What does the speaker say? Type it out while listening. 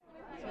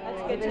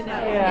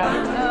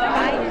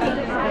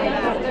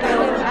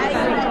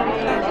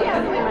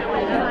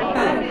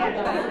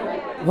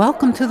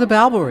Welcome to the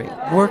Balbory,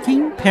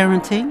 working,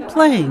 parenting,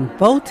 playing,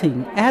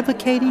 voting,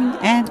 advocating,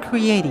 and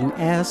creating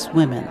as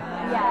women.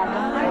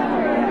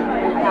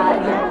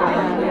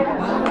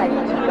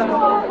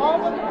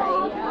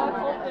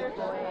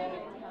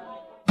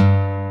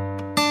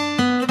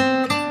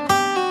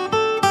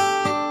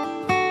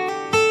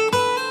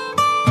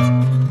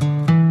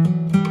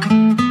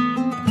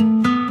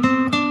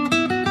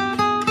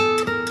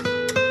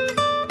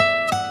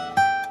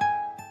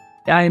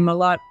 I'm a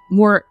lot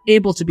more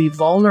able to be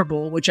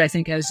vulnerable, which I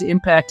think has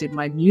impacted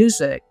my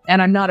music.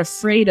 And I'm not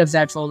afraid of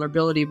that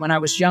vulnerability. When I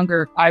was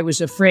younger, I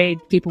was afraid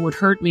people would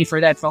hurt me for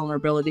that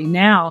vulnerability.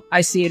 Now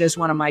I see it as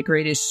one of my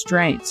greatest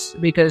strengths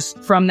because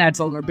from that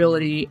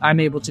vulnerability, I'm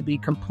able to be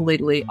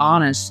completely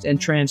honest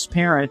and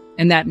transparent.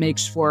 And that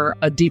makes for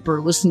a deeper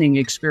listening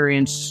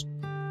experience.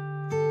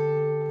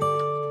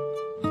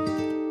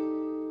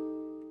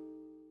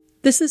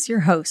 This is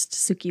your host,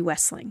 Suki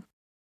Wessling.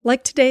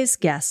 Like today's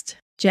guest,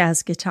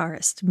 jazz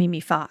guitarist Mimi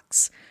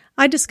Fox,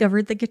 I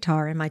discovered the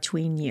guitar in my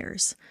tween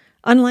years.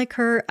 Unlike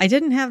her, I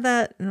didn't have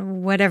that,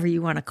 whatever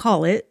you want to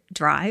call it,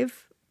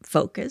 drive,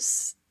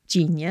 focus,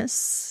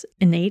 genius,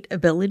 innate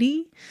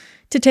ability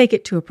to take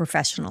it to a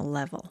professional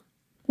level.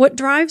 What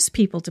drives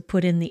people to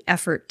put in the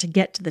effort to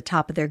get to the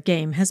top of their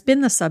game has been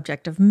the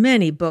subject of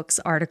many books,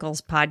 articles,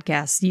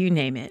 podcasts, you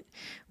name it.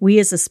 We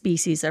as a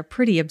species are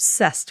pretty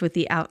obsessed with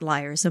the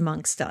outliers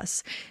amongst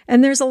us,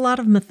 and there's a lot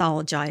of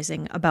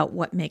mythologizing about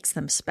what makes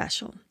them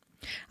special.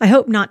 I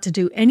hope not to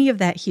do any of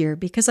that here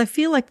because I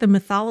feel like the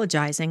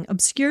mythologizing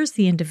obscures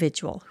the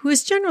individual, who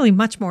is generally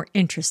much more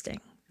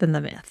interesting than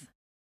the myth.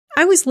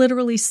 I was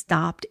literally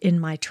stopped in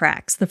my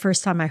tracks the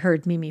first time I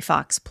heard Mimi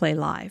Fox play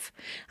live.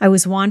 I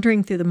was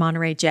wandering through the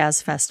Monterey Jazz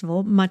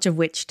Festival, much of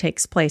which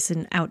takes place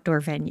in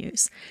outdoor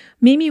venues.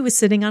 Mimi was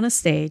sitting on a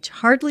stage,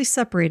 hardly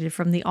separated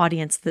from the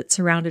audience that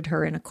surrounded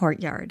her in a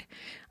courtyard.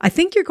 I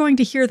think you're going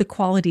to hear the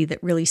quality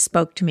that really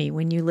spoke to me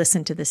when you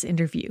listen to this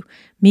interview.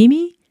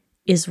 Mimi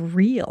is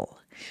real.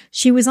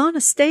 She was on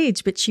a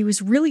stage, but she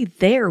was really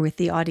there with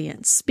the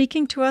audience,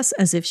 speaking to us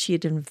as if she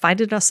had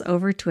invited us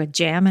over to a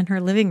jam in her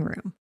living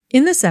room.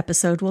 In this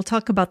episode, we'll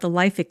talk about the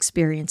life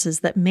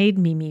experiences that made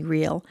Mimi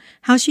real,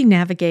 how she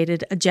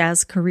navigated a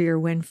jazz career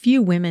when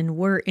few women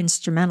were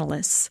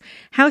instrumentalists,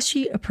 how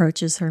she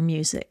approaches her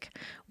music.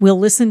 We'll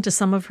listen to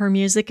some of her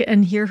music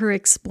and hear her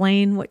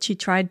explain what she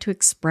tried to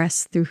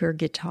express through her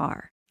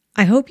guitar.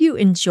 I hope you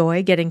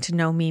enjoy getting to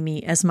know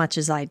Mimi as much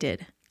as I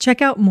did.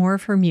 Check out more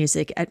of her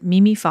music at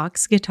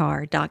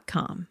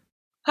mimifoxguitar.com.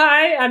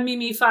 Hi, I'm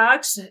Mimi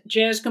Fox,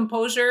 jazz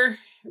composer,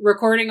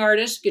 recording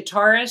artist,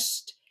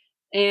 guitarist,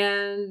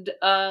 and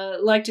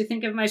like to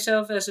think of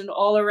myself as an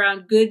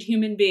all-around good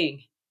human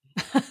being.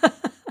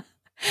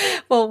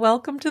 Well,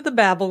 welcome to the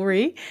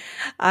Babblery.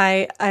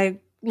 I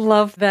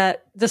love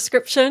that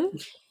description.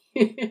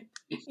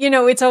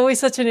 It's always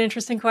such an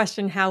interesting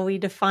question how we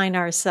define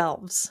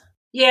ourselves.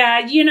 Yeah,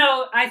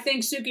 I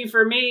think, Suki,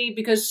 for me,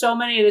 because so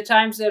many of the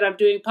times that I'm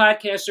doing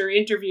podcasts or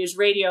interviews,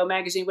 radio,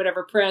 magazine,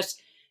 whatever, press,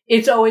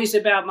 it's always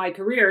about my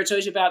career. It's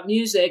always about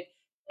music.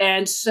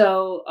 And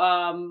so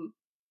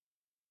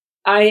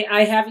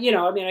I have,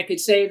 I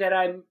could say that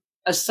I'm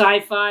a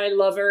sci-fi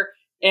lover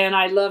and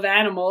I love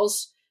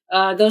animals.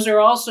 Those are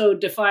also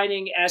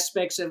defining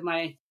aspects of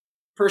my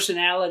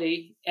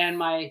personality and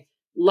my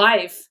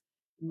life,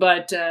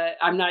 but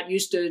I'm not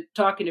used to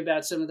talking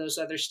about some of those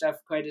other stuff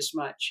quite as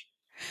much.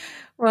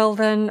 Well,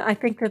 then I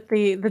think that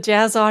the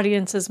jazz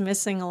audience is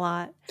missing a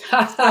lot.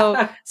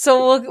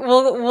 So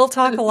we'll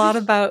talk a lot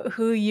about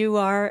who you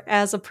are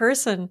as a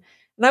person.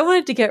 And I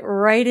wanted to get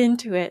right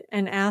into it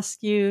and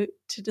ask you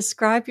to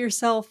describe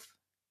yourself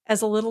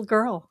as a little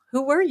girl.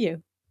 Who were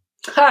you?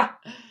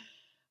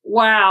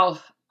 Wow.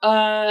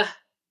 That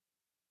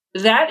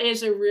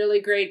is a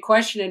really great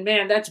question. And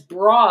man, that's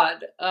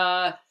broad.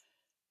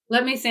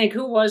 Let me think.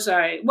 Who was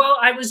I? Well,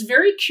 I was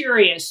very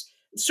curious.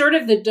 Sort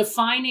of the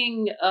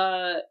defining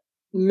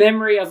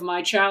memory of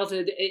my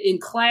childhood in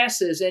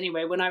classes,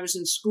 anyway, when I was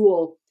in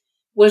school,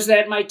 was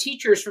that my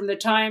teachers from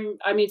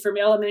from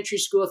elementary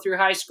school through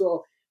high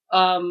school,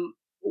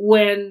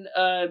 when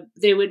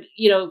they would,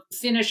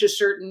 finish a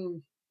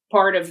certain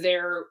part of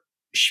their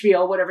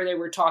spiel, whatever they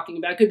were talking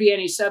about, could be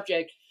any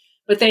subject,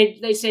 but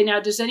they say, now,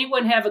 does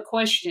anyone have a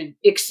question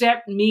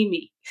except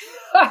Mimi?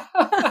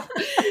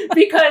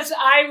 Because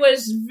I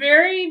was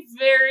very,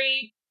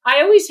 very,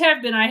 I always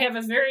have been, I have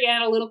a very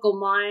analytical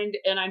mind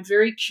and I'm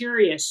very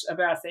curious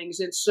about things.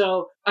 And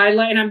so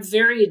I'm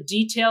very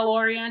detail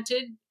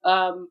oriented.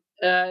 And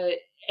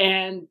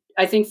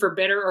I think for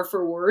better or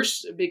for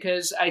worse,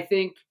 because I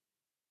think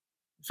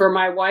for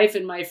my wife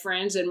and my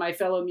friends and my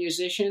fellow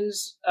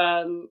musicians,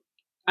 I'm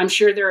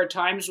sure there are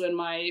times when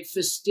my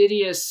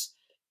fastidious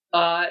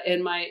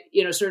and my,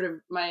 sort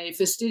of my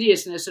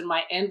fastidiousness and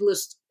my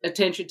endless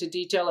attention to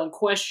detail and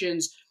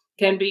questions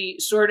can be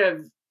sort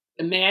of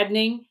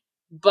maddening,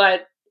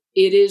 but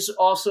it is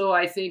also,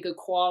 I think, a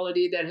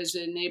quality that has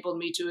enabled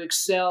me to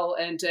excel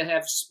and to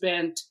have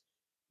spent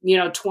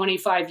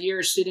 25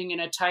 years sitting in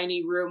a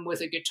tiny room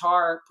with a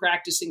guitar,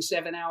 practicing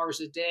 7 hours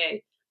a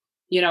day.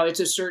 It's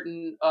a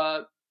certain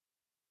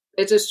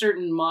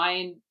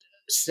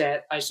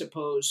mindset, I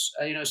suppose,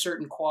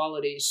 certain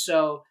qualities.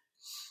 So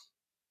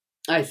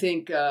I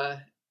think,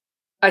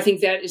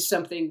 that is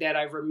something that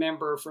I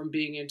remember from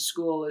being in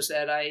school, is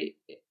that I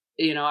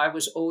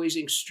was always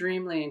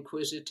extremely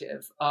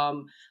inquisitive.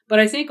 But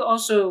I think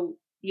also,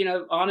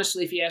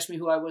 honestly, if you ask me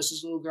who I was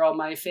as a little girl,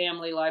 my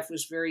family life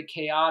was very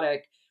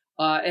chaotic.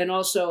 And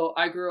also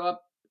I grew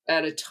up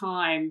at a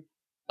time,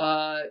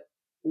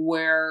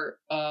 where,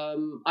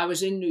 I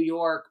was in New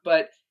York,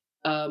 but,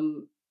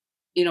 um,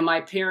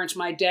 my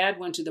dad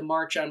went to the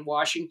March on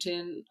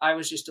Washington. I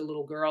was just a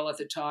little girl at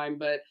the time,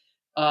 but,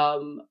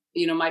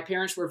 my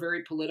parents were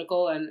very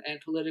political and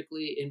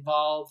politically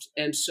involved.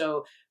 And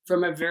so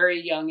from a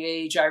very young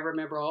age, I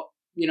remember,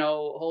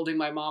 holding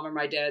my mom or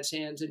my dad's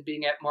hands and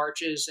being at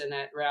marches and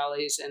at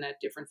rallies and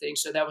at different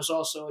things. So that was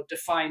also a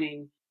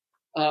defining,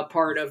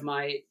 part of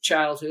my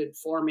childhood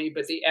for me.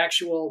 But the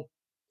actual,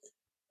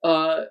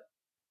 uh,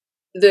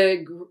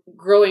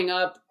 growing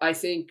up, I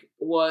think,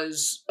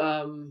 was,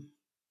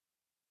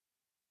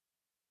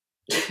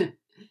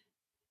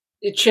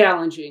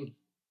 challenging.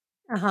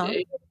 Uh-huh.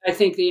 I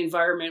think the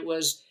environment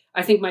was.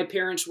 I think my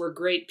parents were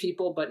great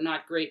people, but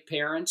not great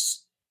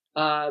parents.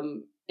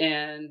 And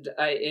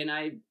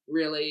I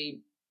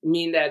really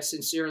mean that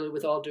sincerely,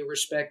 with all due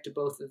respect to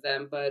both of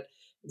them. But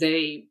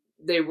they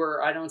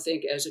were, I don't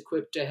think, as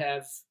equipped to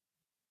have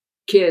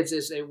kids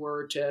as they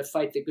were to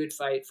fight the good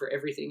fight for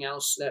everything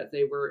else that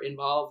they were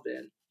involved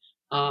in.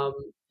 Um,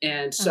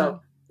 and Uh-huh. so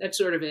that's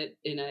sort of it,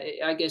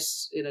 I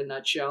guess, in a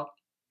nutshell.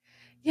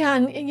 Yeah,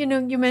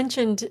 and you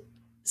mentioned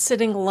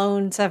sitting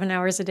alone 7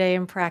 hours a day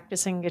and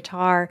practicing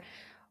guitar.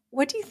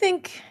 What do you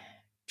think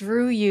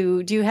drew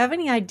you? Do you have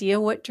any idea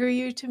what drew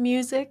you to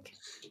music?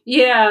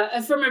 Yeah,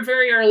 from a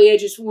very early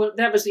age,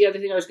 that was the other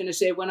thing I was going to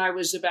say. When I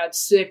was about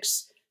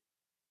 6,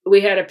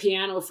 we had a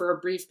piano for a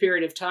brief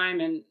period of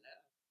time,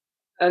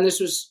 and this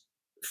was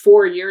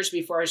 4 years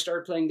before I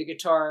started playing the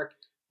guitar.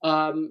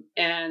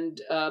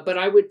 But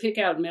I would pick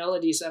out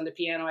melodies on the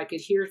piano. I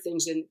could hear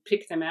things and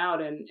pick them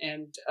out,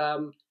 and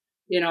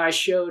I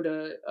showed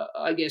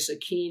I guess, a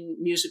keen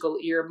musical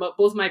ear. But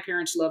both my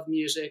parents loved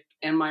music,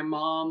 and my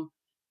mom,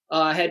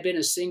 had been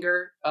a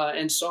singer,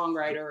 and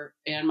songwriter,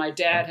 and my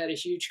dad had a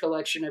huge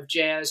collection of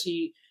jazz.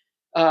 He,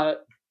 uh,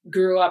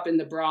 grew up in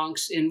the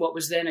Bronx in what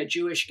was then a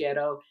Jewish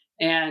ghetto,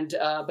 and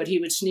but he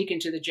would sneak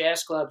into the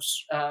jazz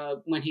clubs,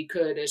 when he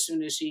could, as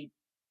soon as he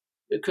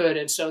could.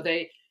 And so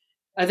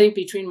I think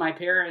between my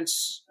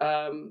parents,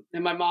 and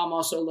my mom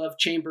also loved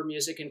chamber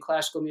music and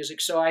classical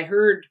music. So I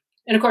heard,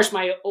 and of course,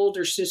 my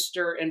older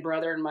sister and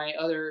brother and my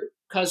other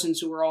cousins,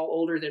 who were all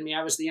older than me,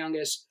 I was the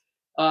youngest.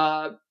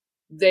 Uh,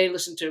 they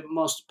listened to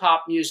most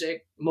pop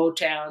music,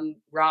 Motown,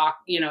 rock,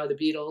 the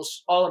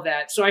Beatles, all of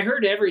that. So I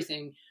heard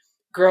everything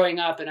growing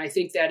up, and I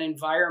think that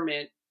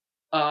environment,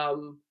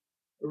 um,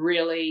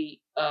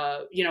 really,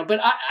 But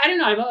I don't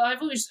know. I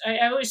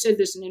always said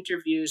this in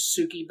interviews,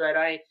 Suki, but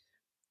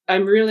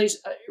I'm really,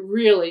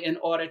 really an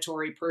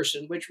auditory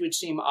person, which would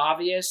seem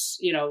obvious,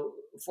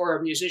 for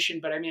a musician.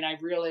 But I mean, I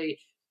really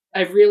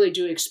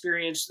do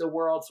experience the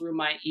world through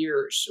my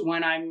ears.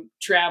 When I'm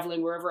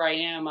traveling, wherever I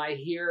am, I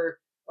hear,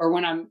 or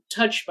when I'm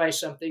touched by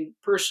something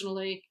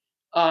personally,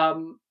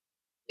 um,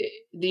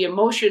 the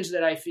emotions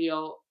that I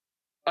feel,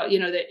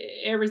 that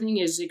everything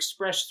is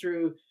expressed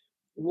through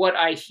what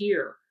I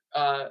hear.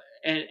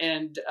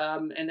 And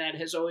that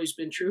has always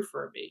been true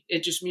for me.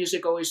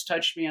 Music always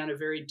touched me on a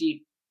very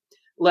deep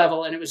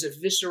level, and it was a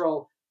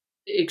visceral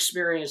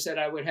experience that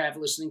I would have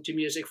listening to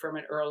music from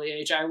an early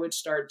age. I would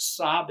start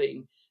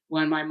sobbing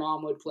when my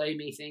mom would play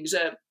me things,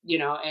 uh,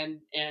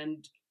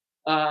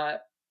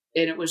 and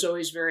it was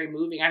always very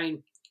moving. I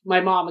mean, my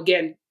mom,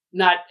 again,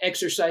 not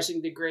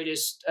exercising the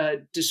greatest,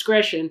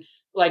 discretion,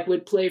 like,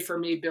 would play for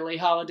me Billie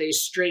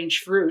Holiday's "Strange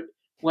Fruit"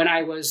 when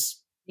I was,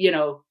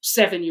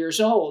 7 years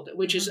old,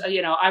 which is,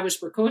 Mhm. I was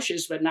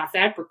precocious, but not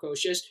that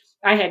precocious.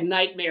 I had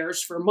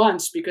nightmares for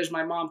months because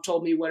my mom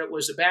told me what it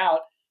was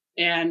about.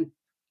 And,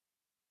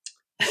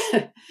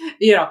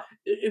 you know,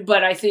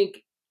 but I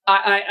think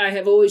I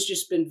have always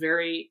just been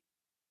very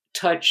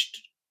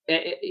touched,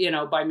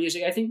 by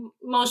music. I think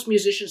most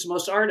musicians,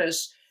 most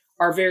artists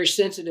are very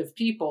sensitive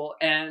people.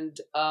 And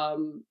I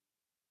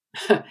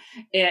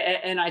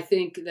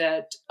think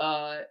that,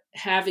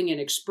 having an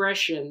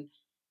expression,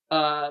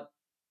 uh,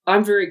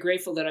 I'm very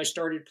grateful that I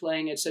started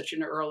playing at such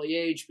an early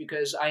age,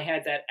 because I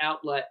had that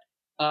outlet,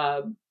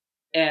 um,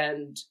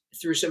 and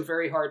through some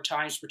very hard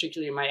times,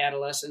 particularly in my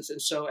adolescence.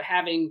 And so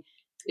having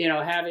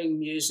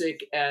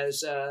music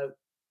as,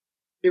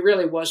 it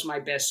really was my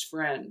best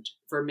friend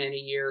for many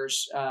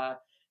years.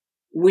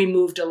 We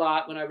moved a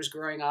lot when I was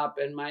growing up,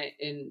 and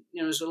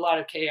there was a lot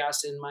of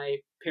chaos in my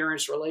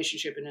parents'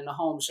 relationship and in the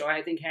home. So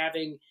I think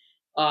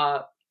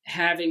uh,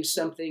 having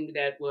something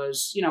that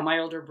was, my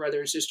older brother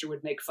and sister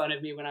would make fun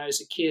of me when I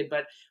was a kid,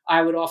 but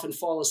I would often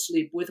fall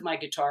asleep with my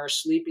guitar,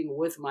 sleeping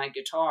with my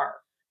guitar,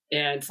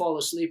 and fall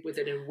asleep with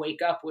it and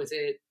wake up with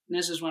it, And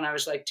this is when I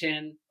was like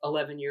 10,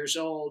 11 years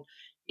old.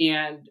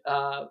 And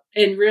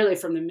really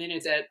from the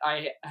minute that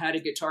I had a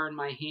guitar in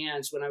my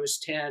hands when I was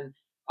 10,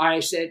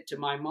 I said to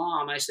my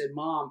mom, I said,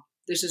 Mom,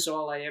 this is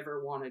all I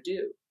ever want to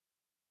do.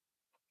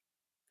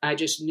 I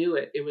just knew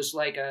it. It was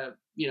like a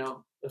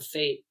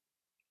fate.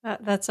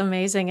 That's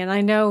amazing. And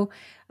I know,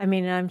 I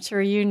mean, I'm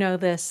sure you know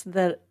this,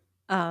 that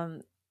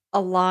a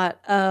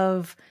lot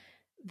of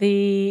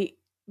the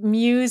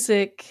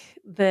music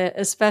that,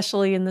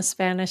 especially in the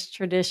Spanish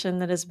tradition,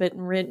 that has been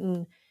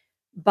written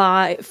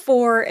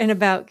for and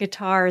about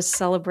guitars,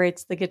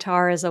 celebrates the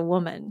guitar as a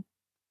woman.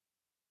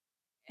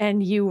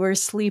 And you were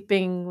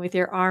sleeping with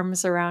your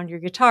arms around your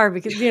guitar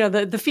because,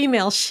 the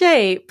female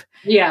shape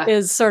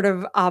is sort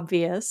of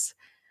obvious.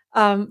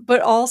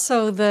 But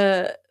also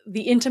the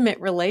intimate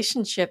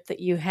relationship that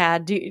you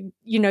had.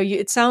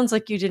 It sounds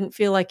like you didn't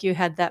feel like you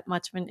had that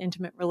much of an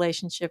intimate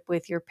relationship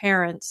with your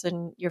parents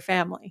and your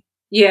family.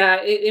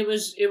 Yeah, it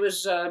was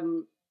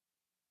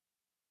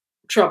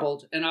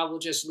troubled, and I will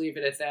just leave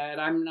it at that.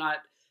 I'm not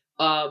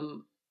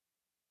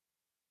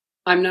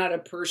a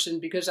person,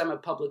 because I'm a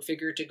public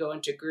figure, to go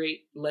into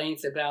great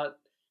length about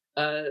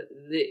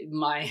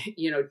my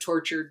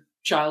tortured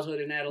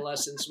childhood and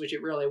adolescence, which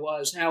it really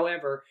was.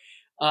 However,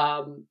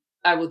 I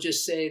will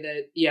just say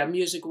that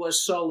music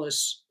was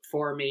solace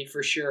for me,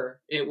 for sure.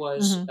 It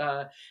was,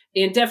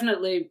 and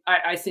definitely,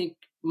 I think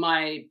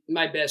my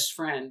best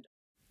friend.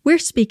 We're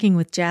speaking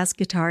with jazz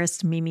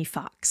guitarist Mimi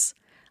Fox.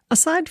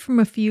 Aside from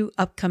a few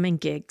upcoming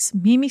gigs,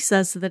 Mimi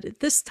says that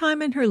at this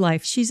time in her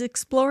life, she's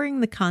exploring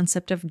the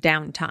concept of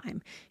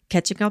downtime,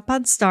 catching up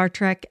on Star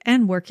Trek,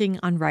 and working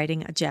on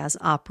writing a jazz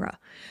opera.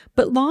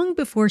 But long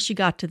before she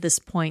got to this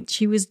point,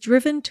 she was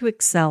driven to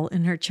excel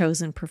in her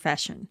chosen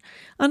profession.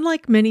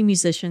 Unlike many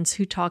musicians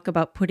who talk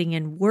about putting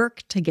in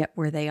work to get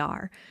where they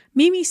are,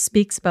 Mimi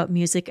speaks about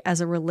music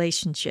as a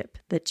relationship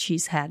that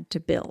she's had to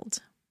build.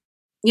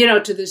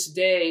 To this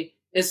day,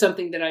 it's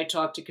something that I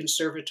talk to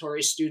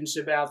conservatory students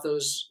about.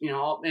 Those,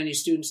 many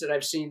students that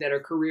I've seen that are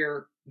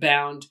career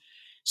bound,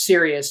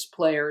 serious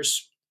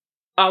players.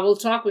 I will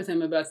talk with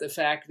them about the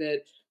fact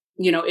that,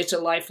 it's a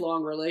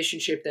lifelong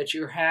relationship that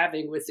you're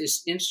having with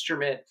this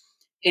instrument,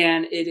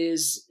 and it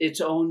is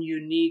its own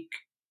unique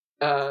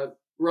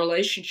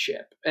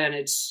relationship. And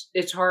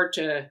it's hard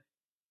to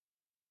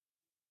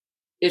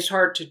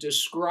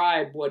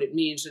describe what it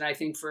means. And I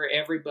think for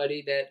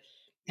everybody that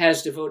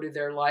has devoted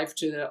their life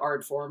to the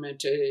art form and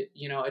to,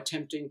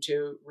 attempting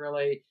to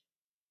really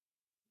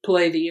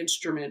play the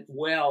instrument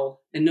well.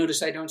 And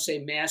notice I don't say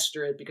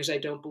master it, because I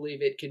don't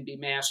believe it can be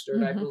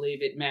mastered. I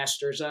believe it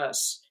masters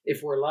us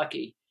if we're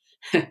lucky.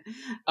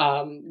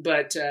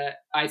 But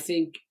I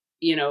think,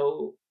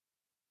 it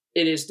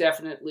is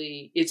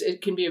definitely,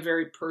 it can be a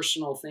very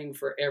personal thing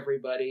for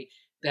everybody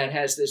that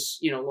has this,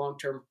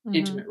 long-term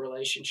intimate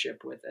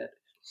relationship with it.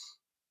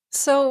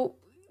 So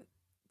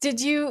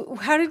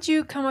how did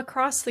you come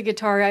across the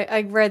guitar?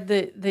 I read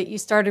that you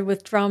started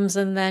with drums,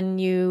 and then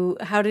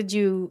how did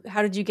you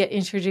get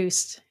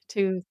introduced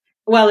to?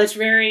 Well, it's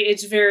very,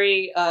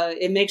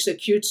 it makes a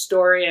cute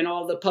story, and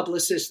all the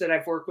publicists that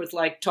I've worked with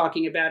like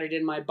talking about it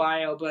in my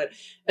bio, but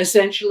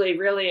essentially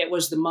really it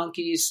was the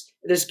Monkees.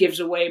 This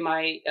gives away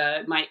my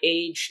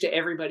age to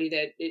everybody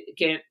that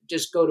can't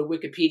just go to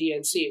Wikipedia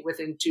and see it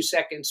within 2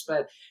 seconds,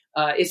 but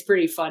it's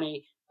pretty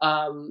funny.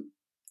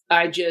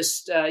 I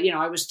just,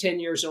 I was 10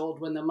 years old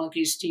when the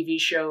Monkees TV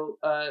show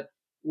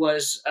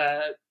was,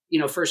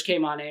 first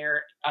came on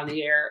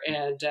the air.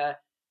 And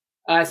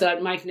I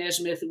thought Mike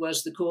Nesmith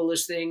was the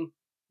coolest thing.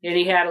 And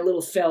he had a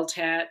little felt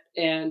hat.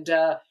 And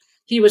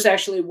he was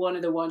actually one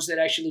of the ones that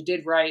actually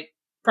did write,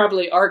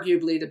 probably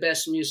arguably the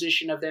best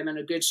musician of them and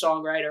a good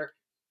songwriter.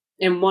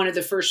 And one of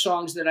the first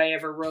songs that I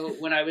ever wrote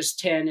when I was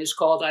 10 is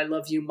called I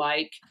Love You,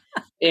 Mike.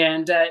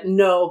 And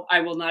no, I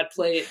will not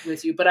play it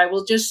with you. But I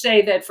will just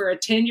say that for a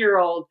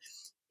 10-year-old,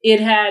 it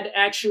had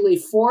actually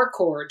 4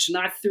 chords,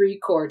 not 3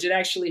 chords. It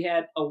actually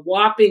had a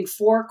whopping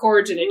 4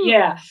 chords in it.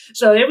 Yeah.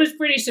 So it was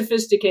pretty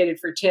sophisticated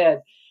for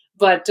 10.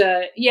 But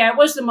it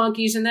was the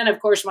Monkees. And then, of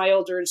course, my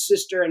older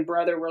sister and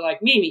brother were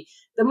like, Mimi,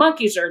 the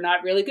Monkees are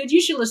not really good.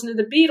 You should listen to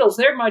the Beatles.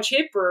 They're much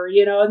hipper,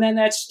 and then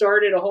that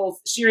started a whole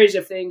series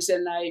of things.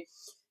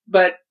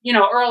 But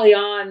early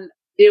on,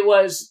 it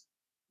was,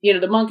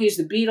 the Monkees,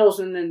 the Beatles,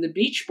 and then the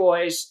Beach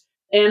Boys.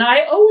 And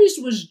I always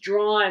was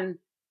drawn,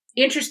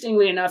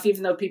 interestingly enough,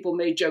 even though people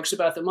made jokes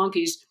about the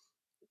Monkees,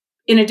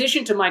 in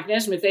addition to Mike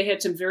Nesmith, they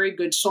had some very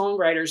good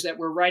songwriters that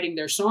were writing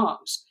their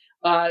songs.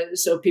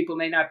 So people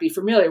may not be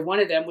familiar. One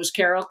of them was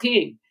Carole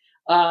King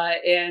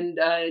and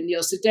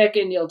Neil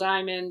Sedaka, Neil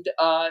Diamond.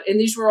 And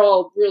these were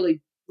all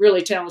really,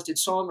 really talented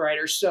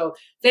songwriters. So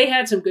they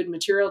had some good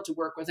material to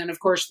work with. And of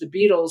course, the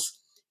Beatles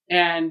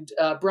and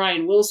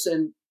Brian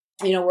Wilson,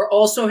 were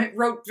also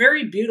wrote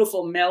very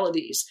beautiful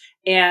melodies.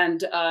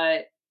 And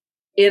I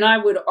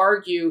would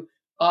argue,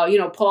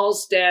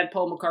 Paul's dad,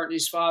 Paul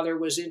McCartney's father,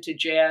 was into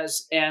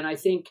jazz. And I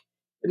think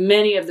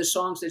many of the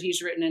songs that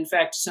he's written, in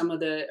fact, some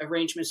of the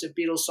arrangements of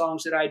Beatles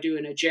songs that I do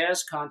in a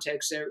jazz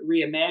context,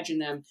 reimagine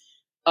them,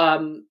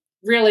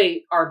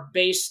 really are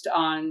based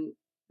on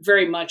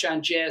very much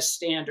on jazz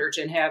standards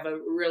and have a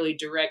really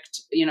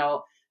direct,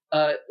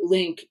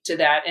 link to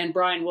that. And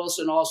Brian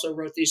Wilson also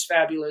wrote these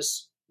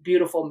fabulous,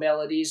 beautiful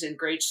melodies and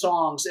great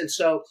songs. And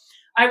so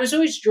I was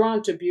always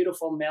drawn to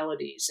beautiful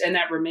melodies, and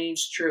that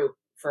remains true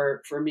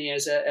for me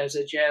as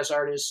a jazz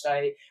artist.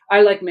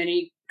 I like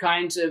many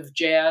kinds of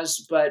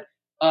jazz, but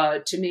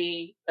to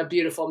me, a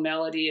beautiful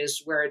melody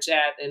is where it's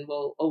at and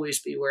will always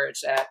be where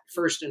it's at,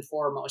 first and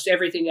foremost.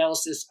 Everything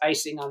else is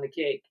icing on the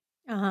cake.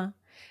 Uh-huh.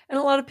 And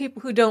a lot of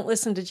people who don't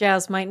listen to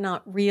jazz might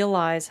not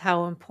realize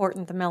how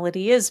important the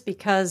melody is,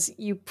 because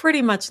you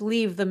pretty much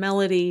leave the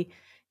melody,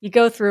 you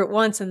go through it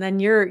once and then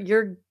you're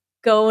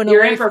going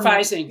You're away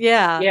improvising. From it.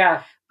 Yeah.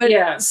 Yeah. But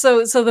yeah.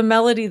 So the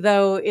melody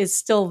though is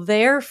still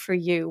there for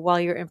you while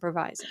you're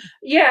improvising.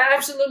 Yeah,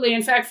 absolutely.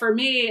 In fact, for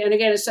me, and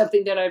again, it's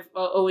something that I've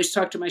always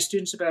talked to my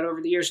students about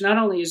over the years, not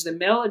only is the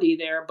melody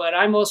there, but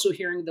I'm also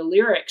hearing the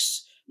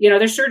lyrics.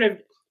 There's sort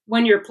of,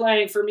 when you're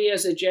playing, for me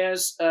as a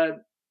jazz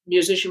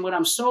musician, when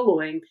I'm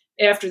soloing,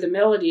 after the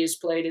melody is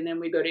played and then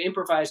we go to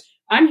improvise,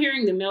 I'm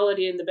hearing the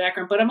melody in the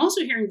background, but I'm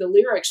also hearing the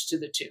lyrics to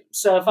the tune.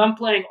 So if I'm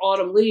playing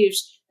Autumn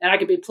Leaves, and I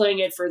could be playing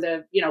it for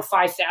the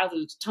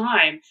 5,000th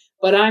time,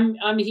 but I'm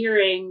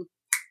hearing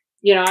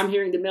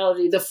the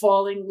melody. The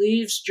falling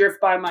leaves drift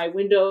by my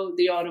window,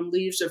 the autumn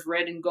leaves of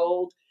red and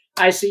gold.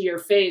 I see your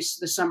face,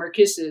 the summer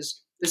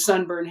kisses, the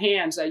sunburned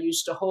hands I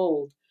used to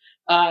hold.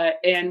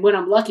 And when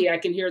I'm lucky, I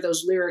can hear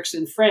those lyrics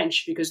in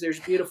French, because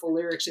there's beautiful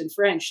lyrics in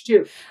French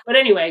too. But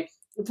anyway,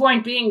 the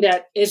point being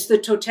that it's the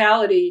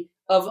totality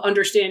of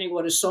understanding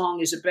what a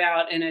song is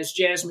about. And as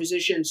jazz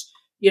musicians,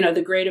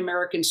 the Great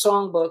American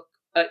Songbook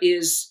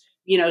is,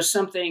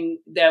 something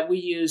that we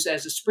use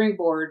as a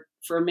springboard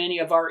for many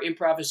of our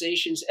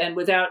improvisations. And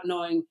without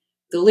knowing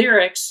the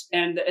lyrics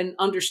and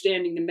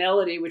understanding the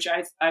melody, which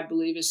I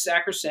believe is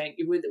sacrosanct,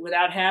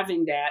 without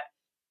having that,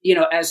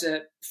 as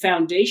a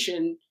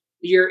foundation,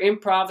 your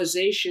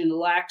improvisation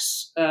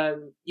lacks,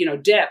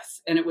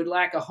 depth, and it would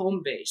lack a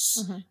home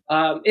base.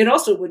 Mm-hmm. It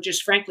also would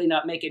just frankly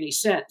not make any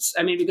sense.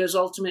 I mean, because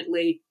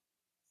ultimately,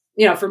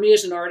 for me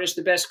as an artist,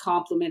 the best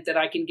compliment that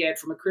I can get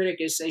from a critic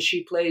is say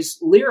she plays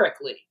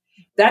lyrically.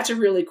 That's a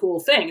really cool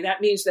thing.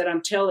 That means that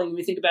when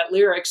we think about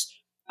lyrics,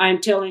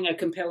 I'm telling a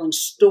compelling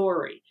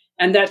story.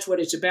 And that's what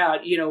it's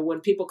about.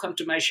 When people come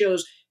to my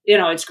shows,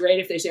 it's great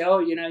if they say, oh,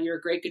 you're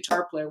a great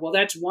guitar player. Well,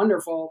 that's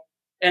wonderful.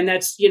 And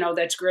that's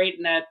great.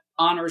 And that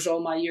honors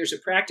all my years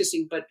of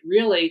practicing. But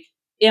really,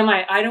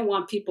 I don't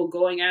want people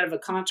going out of a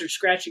concert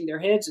scratching their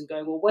heads and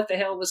going, well, what the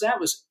hell was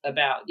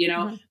about?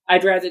 Mm-hmm.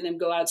 I'd rather them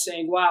go out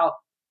saying, wow,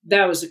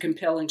 that was a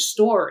compelling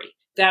story.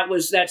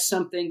 That's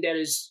something that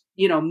is,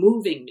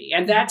 moving me.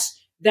 And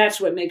that's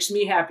what makes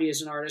me happy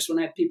as an artist, when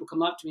I have people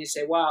come up to me and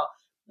say, wow,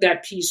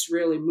 that piece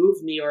really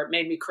moved me, or it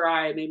made me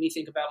cry. It made me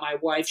think about my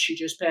wife, she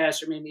just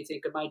passed, or made me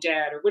think of my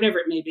dad, or whatever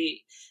it may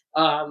be.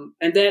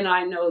 And then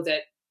I know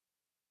that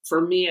for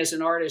me as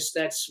an artist,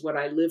 that's what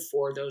I live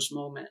for, those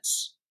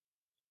moments.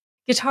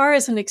 Guitar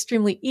is an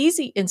extremely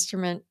easy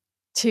instrument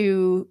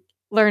to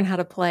learn how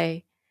to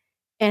play,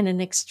 and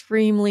an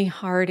extremely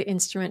hard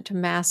instrument to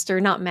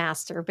not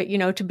master, but,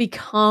 to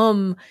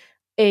become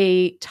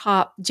a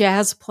top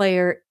jazz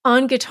player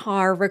on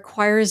guitar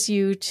requires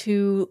you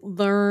to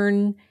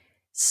learn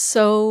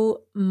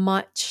so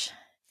much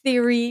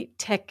theory,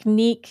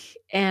 technique,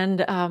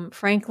 and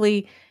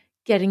frankly,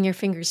 getting your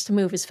fingers to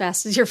move as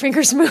fast as your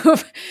fingers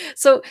move.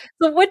 So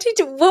what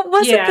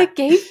was it that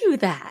gave you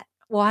that?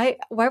 Why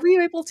were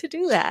you able to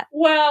do that?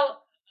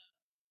 Well,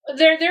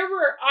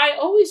 I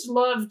always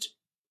loved,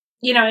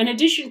 in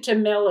addition to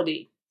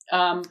melody,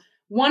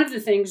 one of the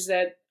things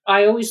that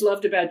I always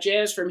loved about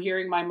jazz, from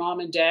hearing my mom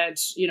and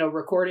dad's,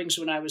 recordings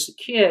when I was a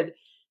kid,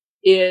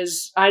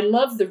 is I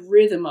love the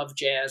rhythm of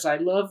jazz. I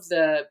love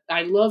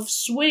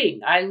swing.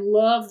 I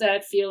love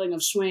that feeling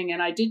of swing.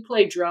 And I did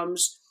play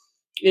drums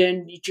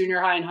in junior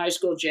high and high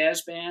school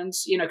jazz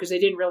bands, because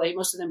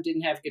most of them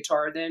didn't have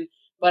guitar then,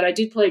 but I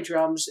did play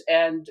drums.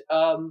 And,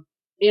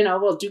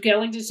 Duke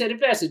Ellington said it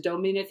best: it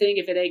don't mean a thing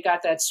if it ain't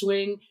got that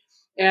swing.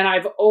 And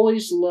I've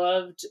always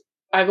loved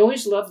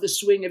the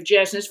swing of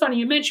jazz. And it's funny,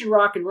 you mentioned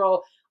rock and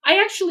roll. I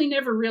actually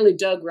never really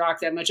dug rock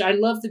that much. I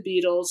love the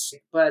Beatles,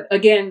 but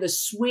again, the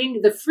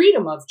swing, the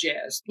freedom of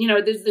jazz,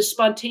 the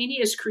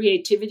spontaneous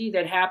creativity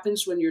that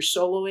happens when you're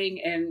soloing,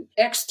 and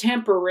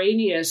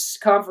extemporaneous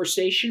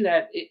conversation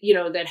that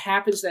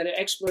happens, that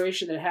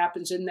exploration that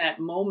happens in that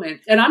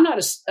moment. And I'm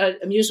not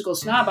a musical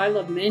snob. I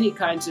love many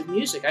kinds of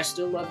music.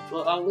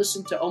 I'll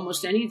listen to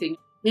almost anything.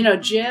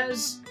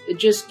 Jazz, it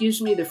just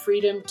gives me the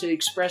freedom to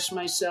express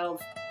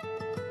myself.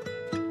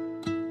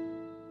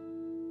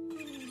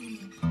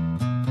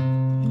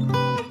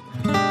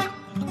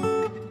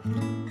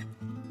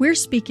 We're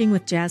speaking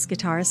with jazz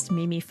guitarist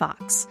Mimi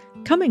Fox.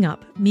 Coming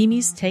up,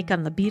 Mimi's take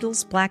on the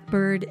Beatles'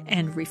 Blackbird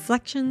and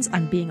reflections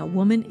on being a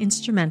woman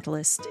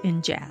instrumentalist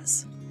in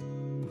jazz.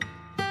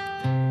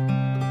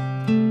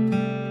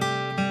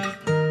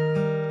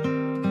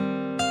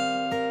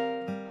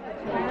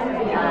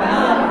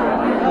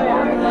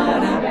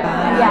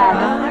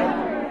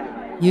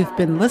 You've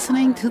been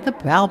listening to The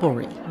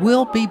Balberry.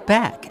 We'll be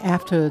back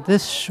after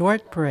this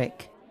short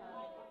break.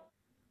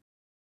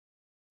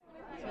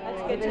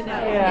 That's good to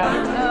know.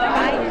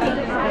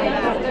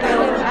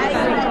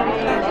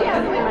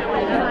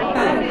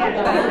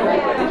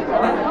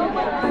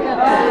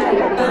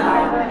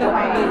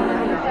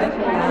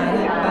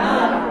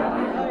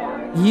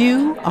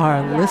 You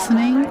are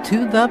listening to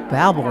The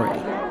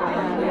Balberry.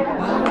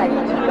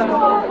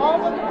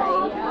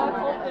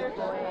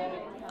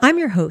 I'm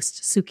your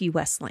host, Suki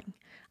Wessling.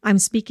 I'm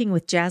speaking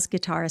with jazz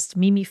guitarist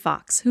Mimi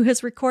Fox, who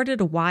has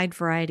recorded a wide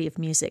variety of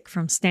music,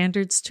 from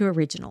standards to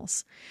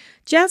originals.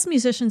 Jazz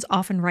musicians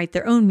often write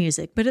their own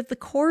music, but at the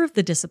core of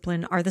the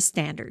discipline are the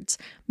standards,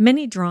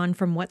 many drawn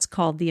from what's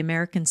called the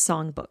American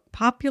Songbook,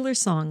 popular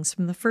songs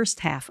from the first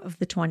half of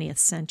the 20th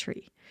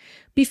century.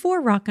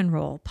 Before rock and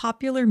roll,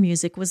 popular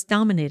music was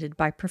dominated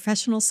by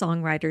professional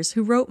songwriters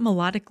who wrote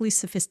melodically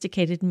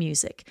sophisticated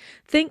music.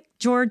 Think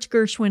George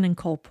Gershwin and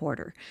Cole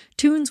Porter,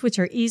 tunes which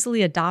are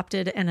easily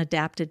adopted and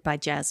adapted by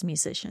jazz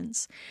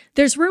musicians.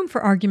 There's room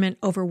for argument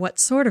over what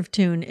sort of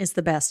tune is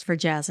the best for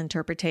jazz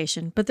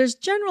interpretation, but there's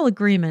general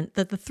agreement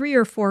that the 3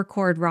 or 4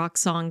 chord rock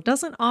song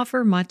doesn't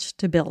offer much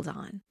to build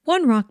on.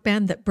 One rock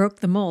band that broke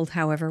the mold,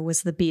 however,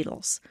 was the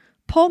Beatles.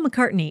 Paul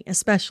McCartney,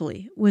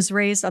 especially, was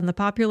raised on the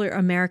popular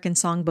American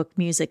songbook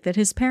music that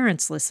his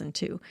parents listened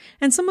to,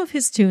 and some of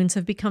his tunes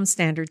have become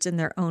standards in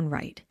their own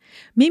right.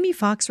 Mimi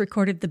Fox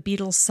recorded the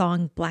Beatles'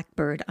 song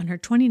Blackbird on her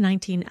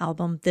 2019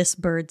 album This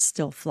Bird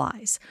Still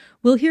Flies.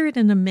 We'll hear it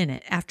in a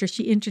minute after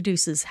she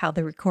introduces how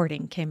the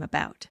recording came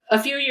about.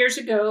 A few years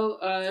ago,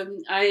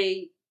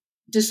 I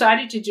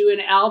decided to do an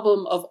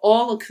album of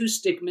all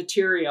acoustic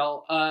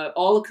material,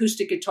 all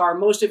acoustic guitar,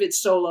 most of it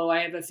solo.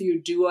 I have a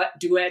few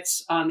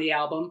duets on the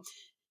album.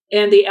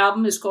 And the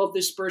album is called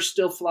This Bird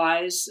Still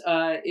Flies.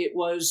 It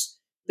was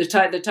the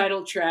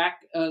title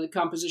track, the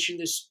composition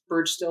This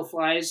Bird Still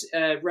Flies,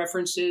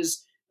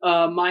 references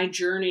my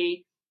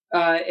journey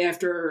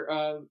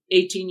after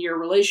 18-year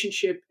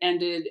relationship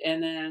ended,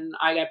 and then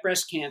I got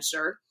breast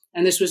cancer.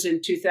 And this was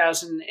in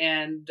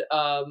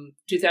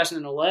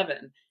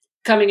 2011.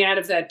 Coming out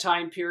of that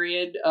time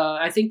period,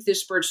 I think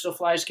This Bird Still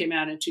Flies came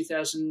out in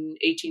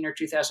 2018 or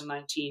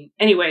 2019.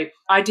 Anyway,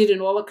 I did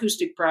an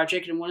all-acoustic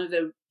project, and one of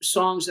the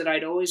songs that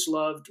I'd always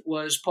loved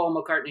was Paul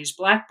McCartney's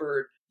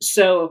Blackbird.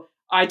 So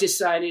I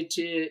decided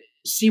to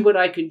see what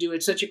I could do.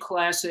 It's such a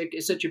classic.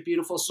 It's such a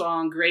beautiful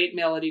song, great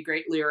melody,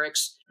 great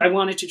lyrics. I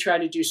wanted to try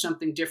to do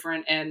something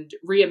different and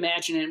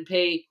reimagine it and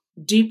pay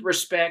deep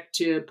respect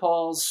to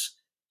Paul's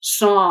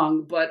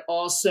song, but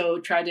also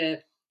try to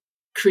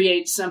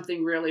create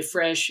something really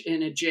fresh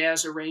in a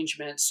jazz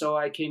arrangement. So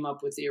I came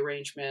up with the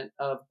arrangement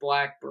of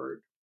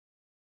Blackbird.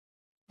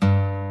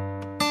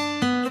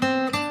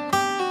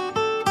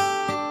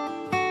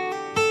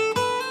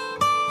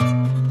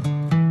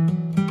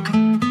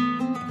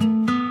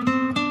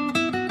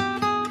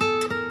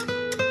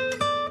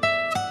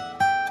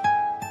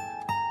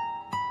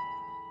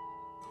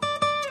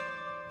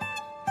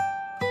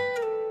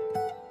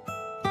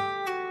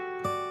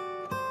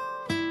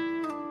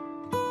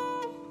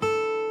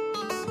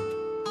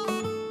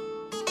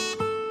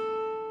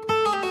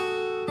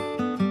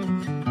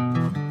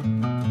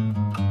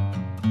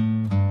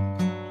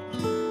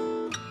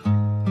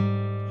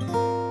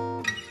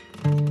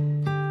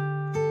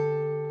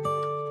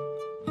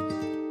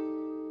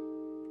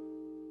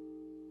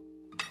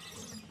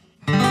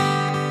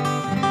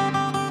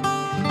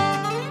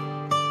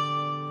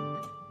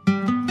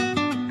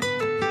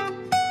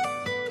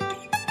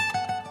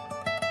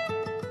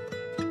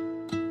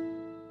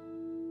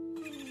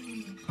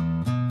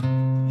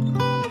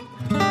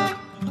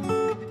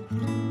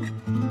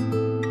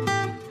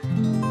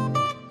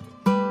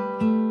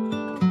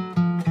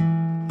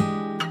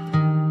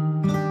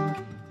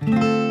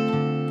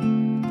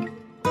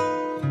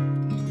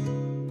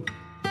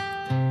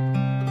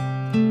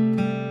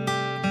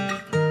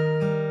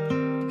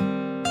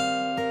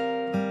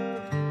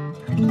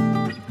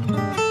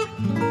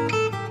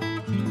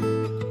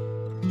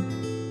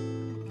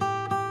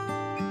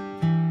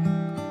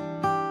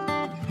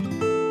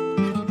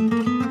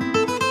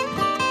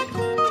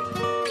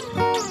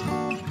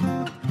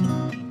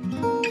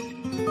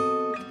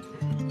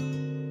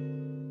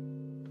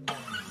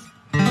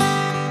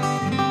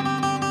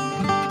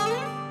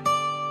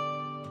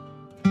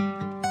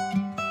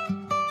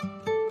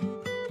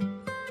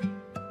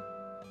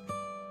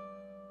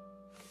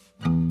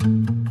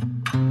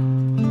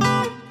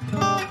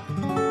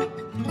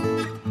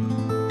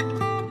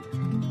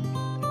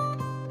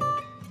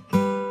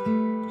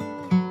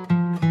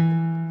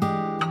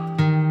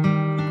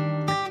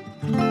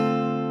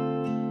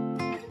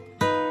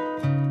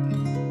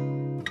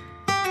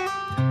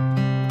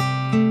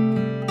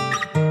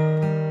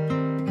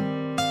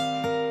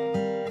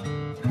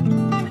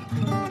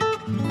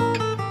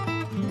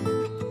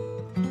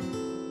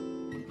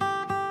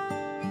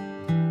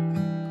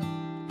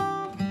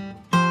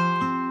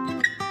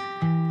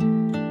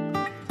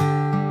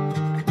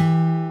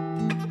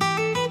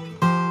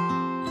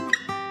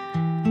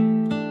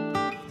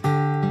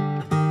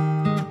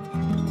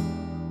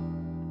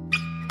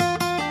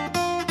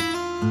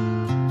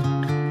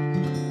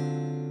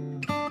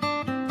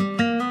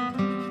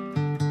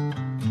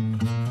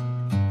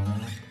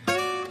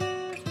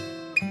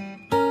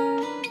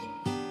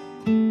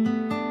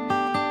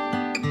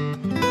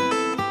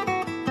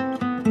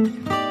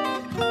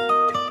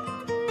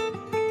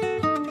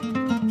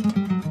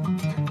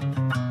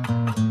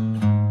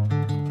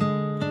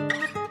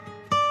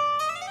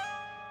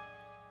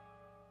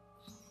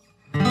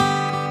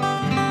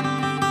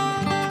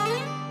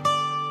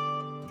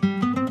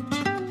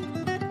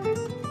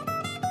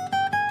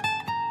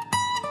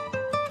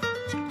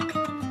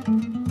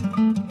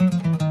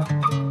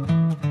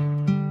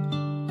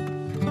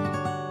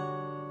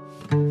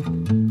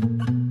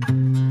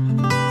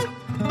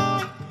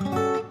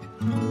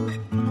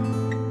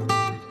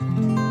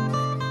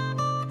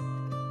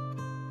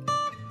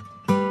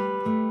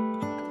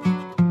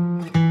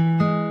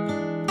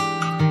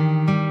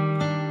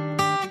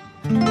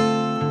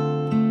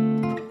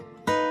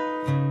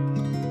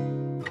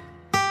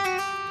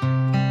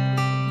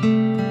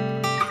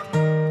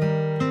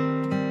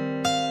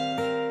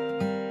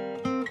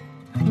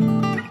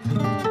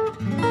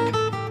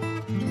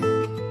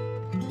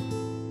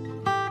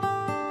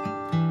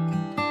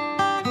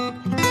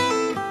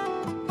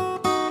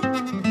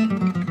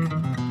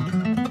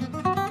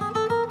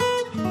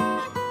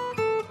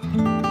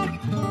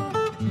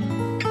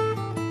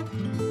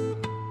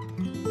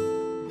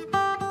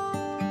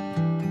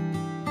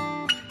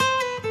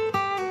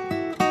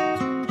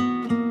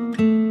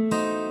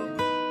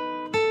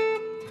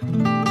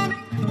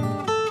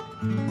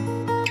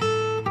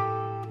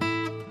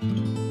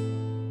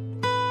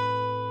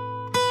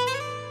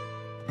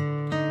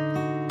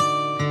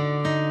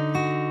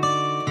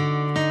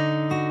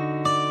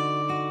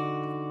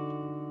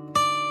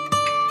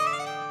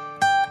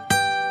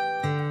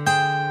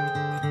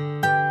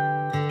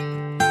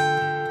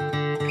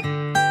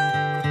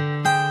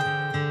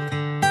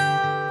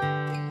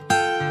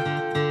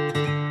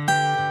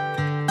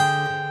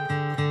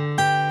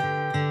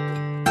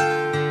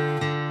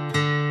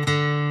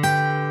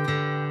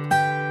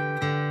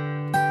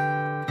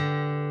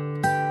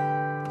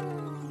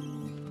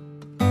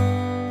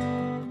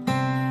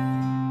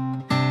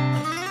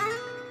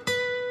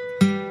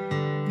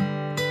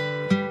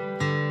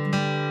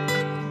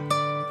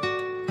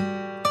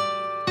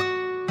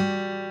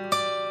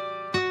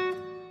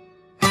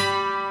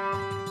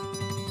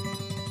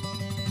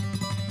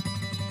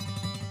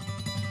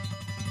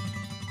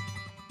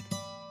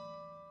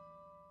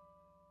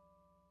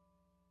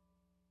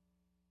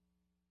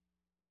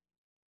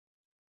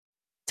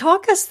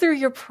 Talk us through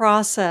your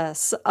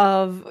process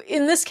of,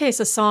 in this case,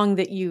 a song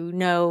that you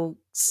know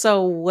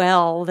so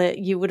well that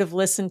you would have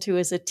listened to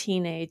as a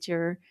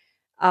teenager.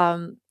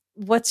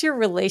 What's your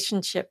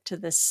relationship to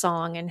this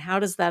song, and how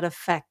does that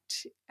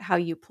affect how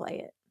you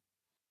play it?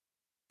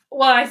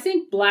 Well, I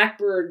think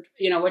Blackbird,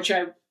 which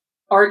I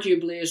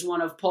arguably is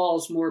one of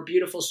Paul's more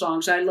beautiful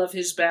songs. I love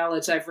his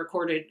ballads. I've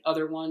recorded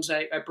other ones.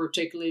 I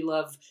particularly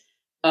love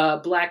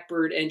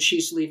Blackbird and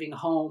She's Leaving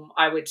Home.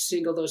 I would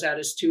single those out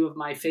as two of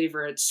my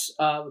favorites.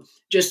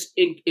 Just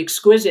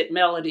exquisite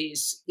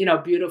melodies,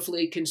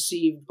 beautifully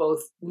conceived,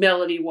 both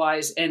melody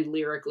wise and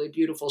lyrically,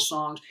 beautiful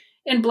songs.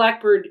 And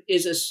Blackbird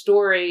is a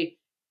story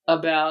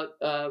about,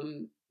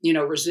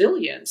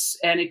 resilience,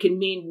 and it can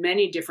mean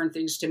many different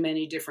things to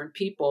many different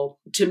people.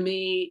 To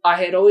me,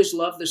 I had always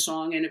loved the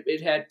song, and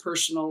it had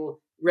personal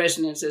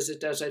resonance, as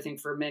it does, I think,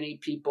 for many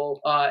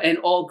people. And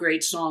all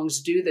great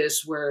songs do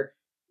this, where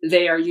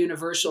they are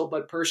universal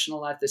but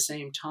personal at the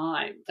same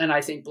time. And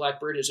I think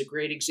Blackbird is a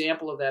great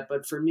example of that.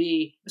 But for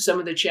me, some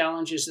of the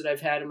challenges that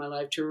I've had in my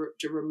life to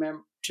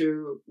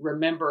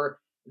remember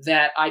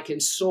that I can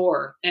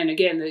soar. And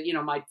again,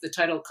 the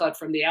title cut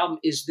from the album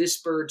is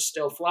This Bird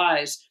Still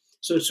Flies.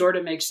 So it sort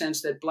of makes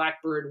sense that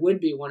Blackbird would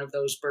be one of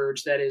those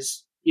birds that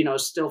is,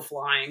 still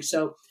flying.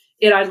 So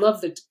I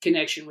love the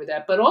connection with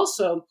that. But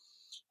also,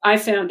 I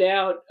found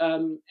out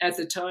at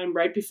the time,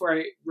 right before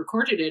I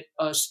recorded it,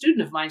 a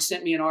student of mine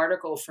sent me an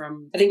article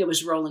from, I think it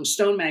was Rolling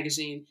Stone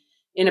magazine.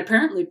 And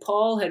apparently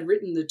Paul had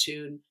written the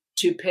tune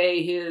to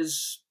pay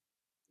his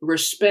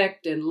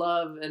respect and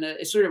love and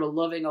a sort of a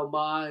loving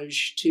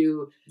homage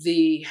to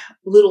the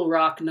Little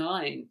Rock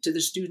Nine, to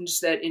the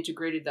students that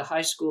integrated the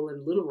high school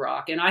in Little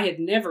Rock. And I had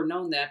never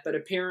known that, but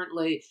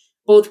apparently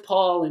both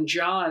Paul and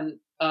John,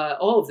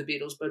 all of the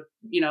Beatles, but,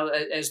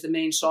 as the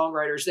main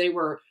songwriters, they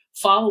were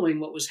following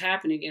what was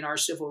happening in our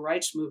civil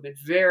rights movement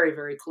very,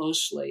 very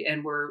closely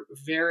and were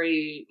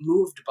very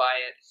moved by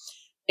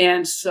it.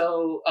 And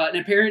so, and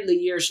apparently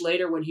years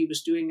later, when he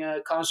was doing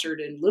a concert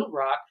in Little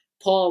Rock,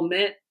 Paul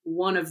met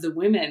one of the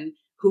women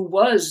who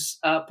was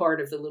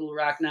part of the Little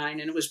Rock Nine,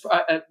 and it was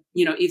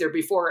either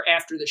before or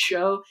after the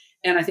show,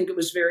 and I think it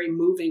was very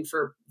moving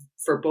for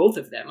both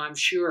of them, I'm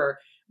sure.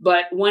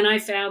 But when I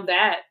found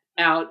that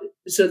out,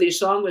 so the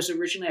song was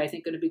originally, I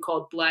think, going to be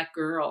called Black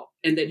Girl,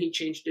 and then he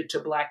changed it to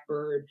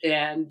Blackbird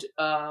and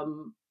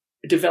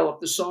developed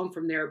the song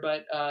from there.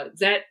 But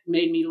that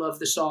made me love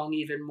the song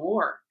even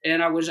more.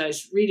 And I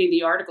was reading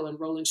the article in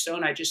Rolling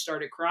Stone, I just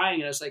started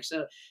crying, and I was like,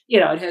 so,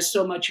 it has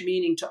so much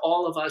meaning to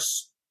all of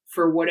us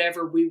for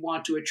whatever we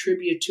want to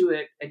attribute to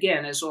it,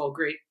 again, as all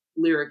great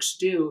lyrics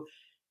do,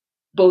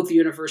 both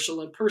universal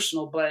and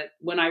personal. But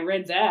when I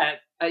read that,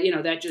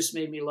 that just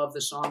made me love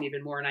the song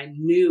even more. And I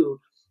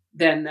knew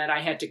then that I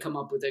had to come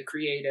up with a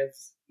creative,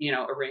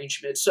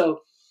 arrangement. So,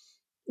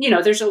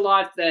 there's a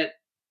lot that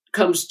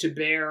comes to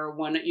bear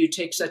when you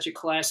take such a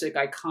classic,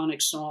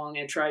 iconic song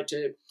and try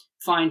to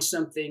find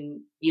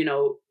something,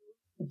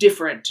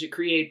 different to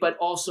create, but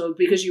also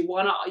because you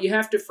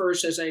have to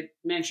first, as I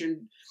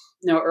mentioned,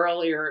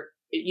 earlier,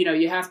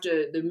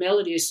 the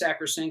melody is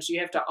sacrosanct. So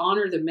you have to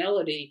honor the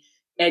melody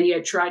and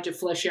yet try to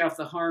flesh out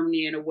the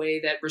harmony in a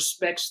way that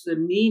respects the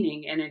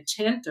meaning and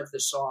intent of the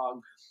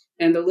song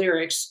and the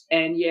lyrics,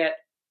 and yet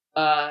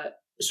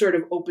sort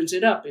of opens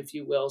it up, if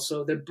you will.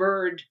 So the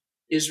bird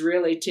is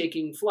really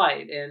taking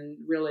flight and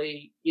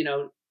really,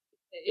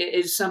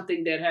 is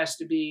something that has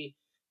to be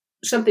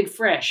something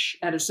fresh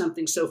out of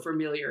something so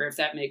familiar, if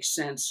that makes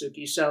sense,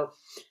 Suki. So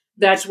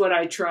that's what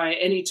I try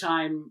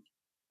anytime,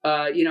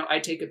 I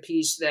take a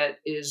piece that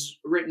is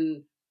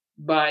written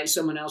by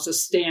someone else, a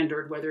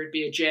standard, whether it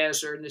be a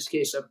jazz or in this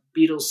case, a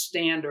Beatles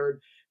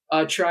standard,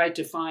 try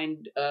to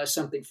find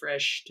something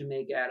fresh to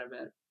make out of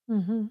it.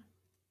 Mm-hmm.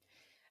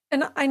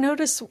 And I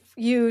noticed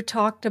you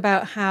talked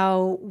about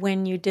how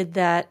when you did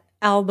that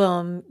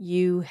album,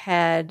 you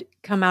had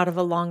come out of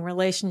a long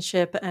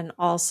relationship and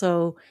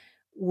also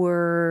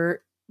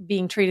were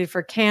being treated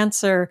for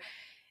cancer.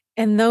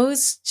 And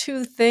those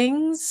two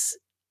things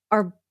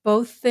are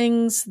both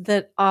things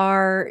that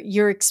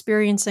you're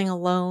experiencing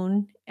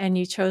alone, and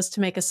you chose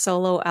to make a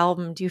solo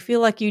album. Do you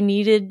feel like you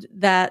needed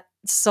that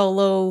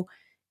solo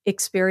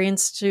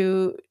experience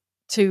to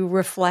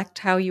reflect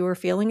how you were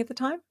feeling at the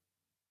time?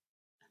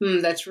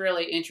 That's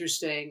really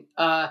interesting.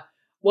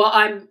 Well,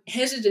 I'm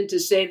hesitant to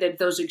say that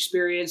those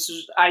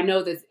experiences, I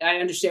know that I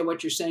understand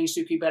what you're saying,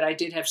 Suki, but I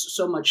did have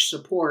so much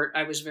support.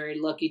 I was very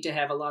lucky to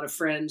have a lot of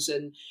friends,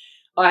 and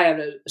I had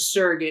a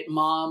surrogate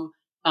mom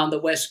on the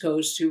West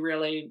Coast who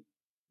really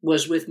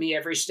was with me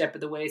every step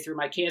of the way through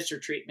my cancer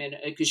treatment,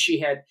 because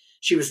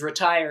she was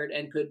retired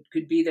and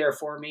could be there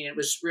for me. It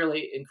was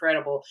really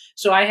incredible.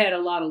 So I had a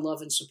lot of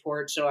love and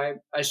support. So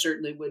I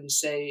certainly wouldn't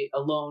say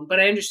alone, but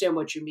I understand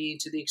what you mean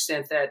to the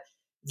extent that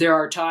there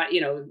are times,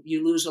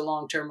 you lose a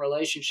long-term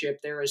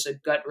relationship, there is a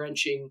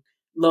gut-wrenching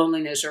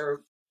loneliness.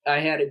 Or I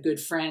had a good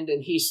friend,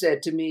 and he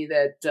said to me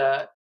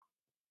that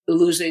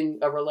losing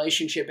a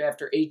relationship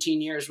after 18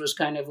 years was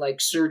kind of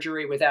like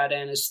surgery without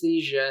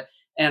anesthesia.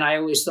 And I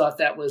always thought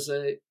that was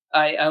a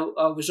I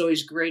was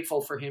always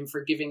grateful for him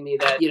for giving me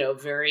that,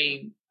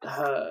 very,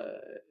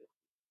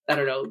 I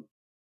don't know,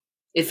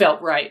 it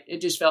felt right. It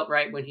just felt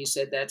right when he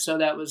said that. So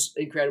that was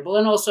incredible.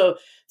 And also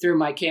through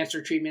my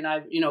cancer treatment,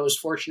 I, was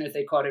fortunate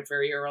they caught it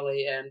very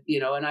early. And,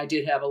 and I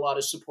did have a lot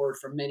of support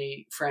from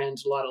many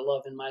friends, a lot of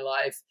love in my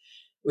life,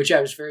 which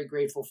I was very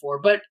grateful for.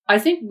 But I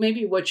think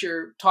maybe what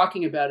you're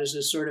talking about is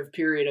a sort of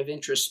period of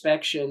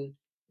introspection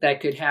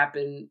that could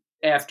happen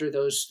after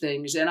those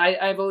things. And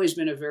I've always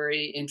been a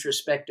very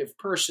introspective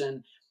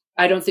person.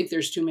 I don't think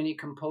there's too many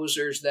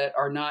composers that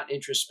are not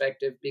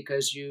introspective,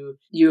 because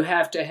you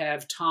have to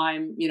have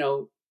time,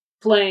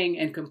 playing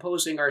and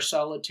composing are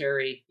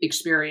solitary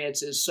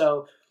experiences.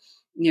 So,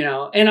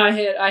 and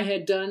I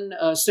had done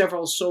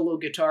several solo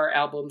guitar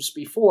albums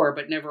before,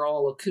 but never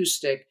all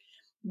acoustic.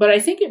 But I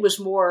think it was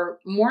more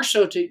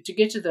so to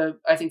get to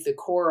I think the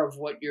core of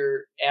what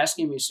you're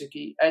asking me,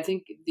 Suki. I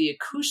think the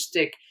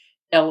acoustic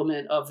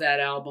element of that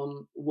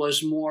album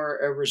was more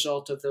a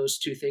result of those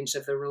two things,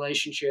 of the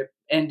relationship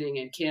ending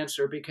and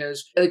cancer,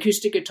 because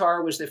acoustic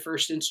guitar was the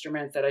first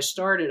instrument that I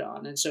started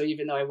on. And so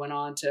even though I went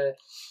on to,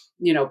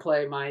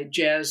 play my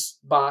jazz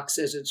box,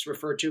 as it's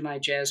referred to, my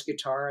jazz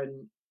guitar,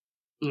 and,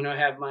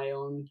 have my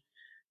own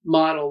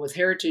model with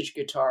Heritage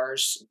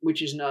Guitars,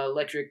 which is an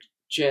electric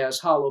jazz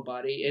hollow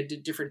body, a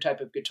different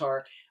type of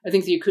guitar. I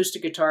think the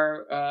acoustic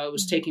guitar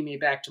was taking me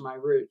back to my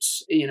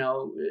roots,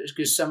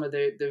 because some of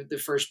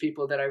the first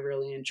people that I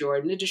really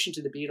enjoyed, in addition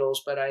to the Beatles,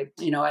 but I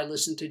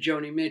listened to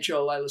Joni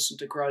Mitchell, I listened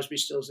to Crosby,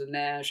 Stills and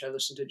Nash, I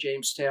listened to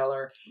James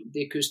Taylor,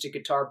 the acoustic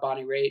guitar,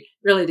 Bonnie Raitt.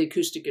 Really, the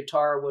acoustic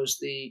guitar was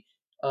the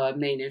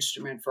main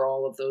instrument for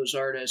all of those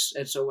artists.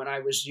 And so when I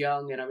was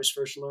young and I was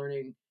first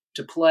learning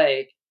to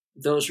play,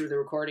 those were the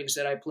recordings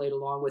that I played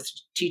along with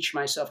to teach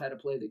myself how to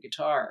play the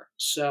guitar.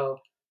 So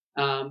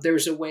there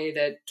was a way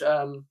that,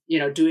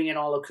 doing an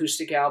all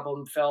acoustic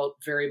album felt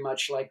very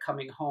much like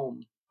coming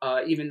home,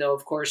 even though,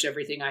 of course,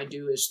 everything I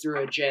do is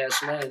through a jazz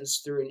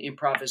lens, through an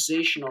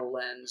improvisational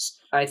lens.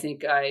 I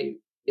think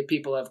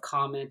people have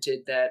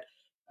commented that,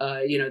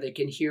 they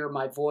can hear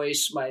my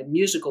voice, my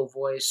musical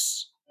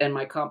voice, and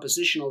my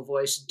compositional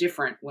voice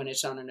different when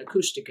it's on an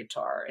acoustic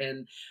guitar.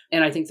 And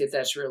I think that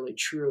that's really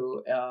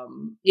true.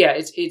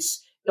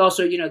 It's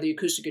also, the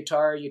acoustic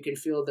guitar, you can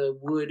feel the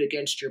wood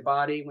against your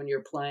body when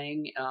you're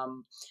playing.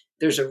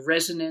 There's a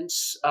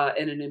resonance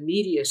and an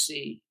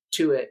immediacy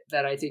to it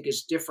that I think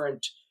is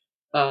different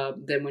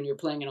than when you're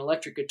playing an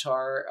electric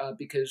guitar,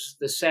 because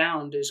the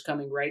sound is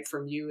coming right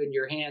from you and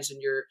your hands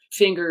and your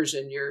fingers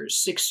and your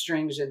six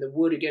strings and the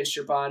wood against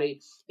your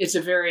body. It's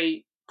a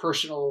very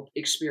personal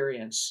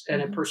experience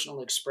and a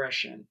personal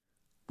expression.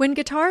 When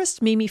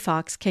guitarist Mimi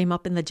Fox came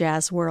up in the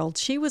jazz world,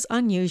 she was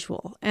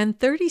unusual, and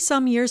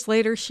 30-some years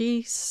later,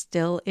 she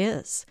still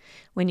is.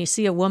 When you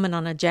see a woman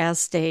on a jazz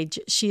stage,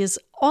 she is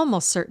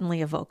almost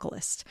certainly a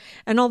vocalist.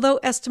 And although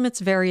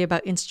estimates vary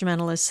about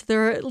instrumentalists,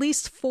 there are at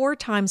least 4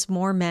 times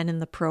more men in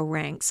the pro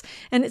ranks,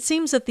 and it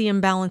seems that the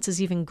imbalance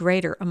is even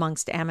greater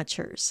amongst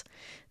amateurs.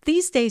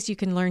 These days you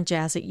can learn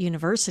jazz at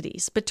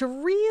universities, but to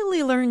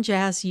really learn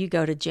jazz, you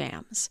go to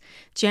jams.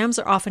 Jams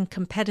are often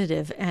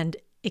competitive and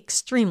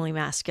extremely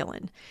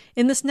masculine.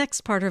 In this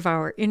next part of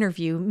our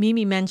interview,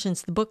 Mimi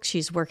mentions the book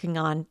she's working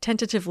on,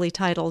 tentatively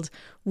titled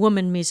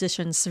Woman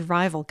Musician's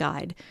Survival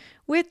Guide,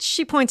 which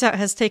she points out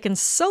has taken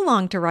so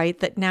long to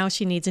write that now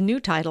she needs a new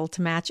title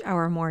to match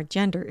our more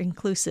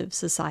gender-inclusive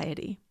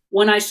society.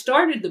 When I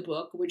started the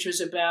book, which was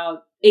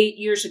about 8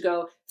 years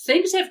ago,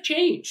 things have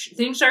changed.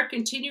 Things are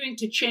continuing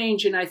to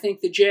change. And I think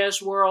the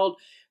jazz world,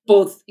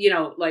 both,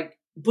 like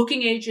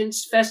booking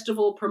agents,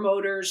 festival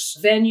promoters,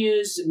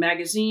 venues,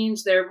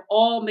 magazines, they've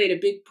all made a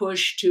big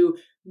push to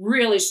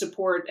really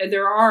support. And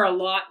there are a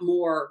lot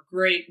more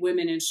great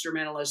women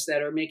instrumentalists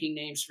that are making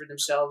names for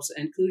themselves,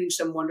 including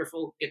some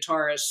wonderful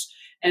guitarists.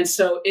 And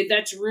so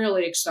that's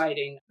really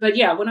exciting. But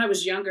yeah, when I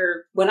was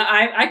younger, when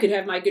I could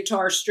have my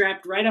guitar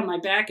strapped right on my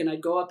back and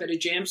I'd go up at a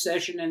jam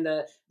session and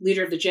the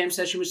leader of the jam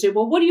session would say,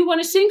 "Well, what do you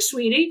want to sing,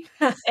 sweetie?"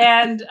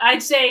 And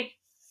I'd say,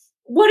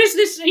 "What is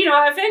this?"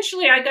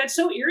 Eventually I got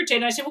so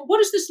irritated. I said, "Well, what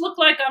does this look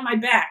like on my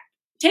back?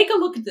 Take a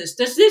look at this.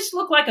 Does this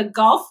look like a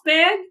golf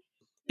bag?"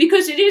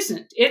 Because it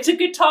isn't. It's a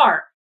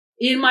guitar.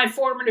 In my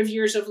formative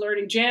years of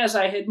learning jazz,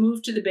 I had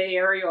moved to the Bay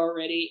Area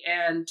already,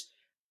 and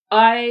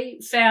I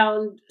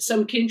found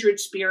some kindred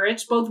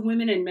spirits, both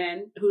women and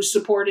men, who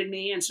supported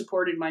me and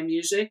supported my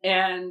music.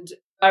 And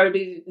I would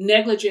be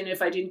negligent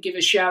if I didn't give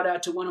a shout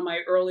out to one of my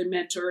early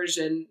mentors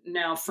and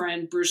now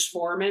friend, Bruce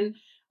Foreman,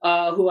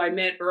 who I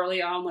met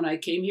early on when I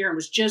came here and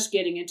was just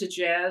getting into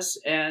jazz.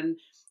 And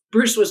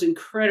Bruce was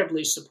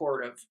incredibly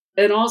supportive.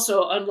 And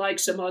also, unlike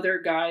some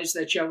other guys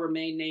that shall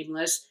remain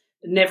nameless,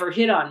 never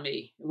hit on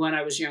me when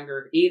I was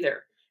younger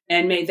either,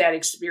 and made that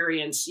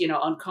experience,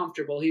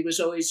 uncomfortable. He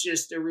was always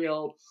just a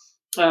real,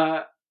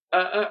 well,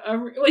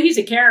 he's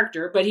a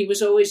character, but he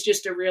was always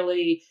just a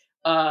really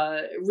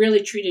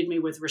treated me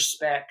with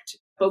respect.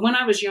 But when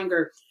I was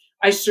younger,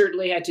 I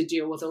certainly had to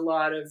deal with a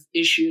lot of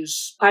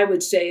issues. I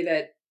would say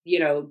that,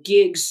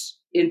 gigs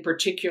in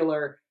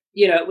particular,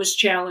 it was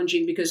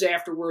challenging because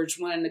afterwards,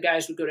 when the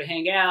guys would go to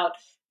hang out,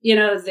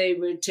 They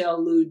would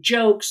tell lewd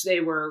jokes. They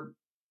were,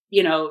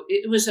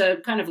 it was a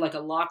kind of like a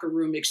locker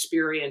room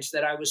experience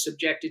that I was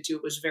subjected to.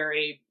 It was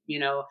very,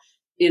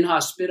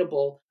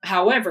 inhospitable.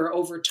 However,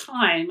 over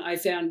time, I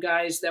found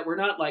guys that were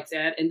not like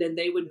that. And then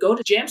they would go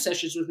to jam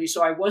sessions with me.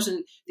 So I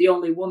wasn't the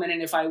only woman.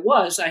 And if I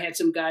was, I had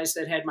some guys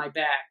that had my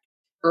back.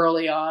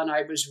 Early on,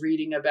 I was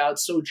reading about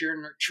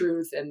Sojourner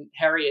Truth and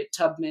Harriet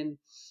Tubman.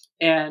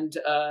 And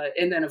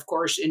then, of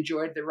course,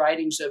 enjoyed the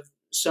writings of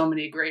so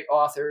many great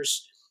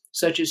authors,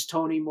 such as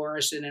Toni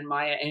Morrison and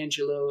Maya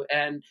Angelou.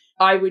 And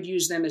I would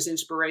use them as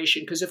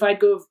inspiration, because if I'd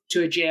go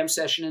to a jam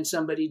session and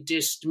somebody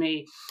dissed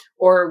me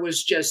or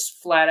was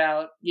just flat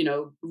out,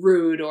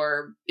 rude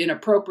or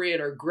inappropriate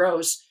or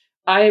gross,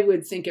 I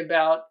would think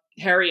about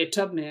Harriet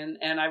Tubman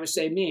and I would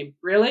say, me,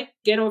 really?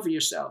 Get over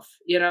yourself,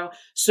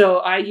 So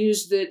I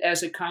used it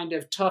as a kind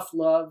of tough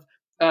love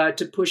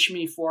to push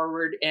me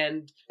forward,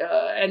 and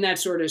that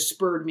sort of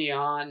spurred me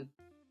on.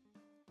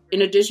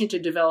 In addition to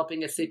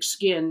developing a thick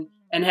skin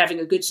and having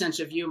a good sense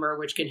of humor,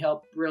 which can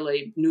help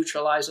really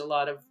neutralize a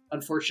lot of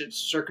unfortunate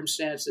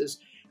circumstances,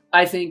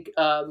 I think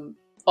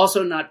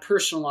also not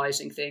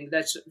personalizing things.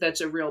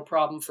 That's a real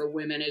problem for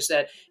women, is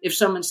that if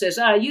someone says,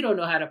 you don't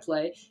know how to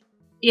play,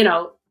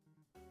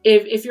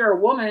 if you're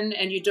a woman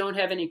and you don't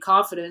have any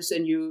confidence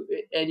and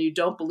you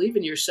don't believe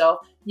in yourself,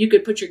 you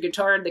could put your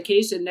guitar in the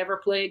case and never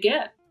play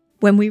again.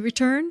 When we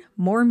return,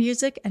 more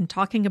music and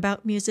talking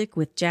about music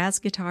with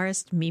jazz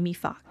guitarist Mimi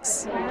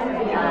Fox.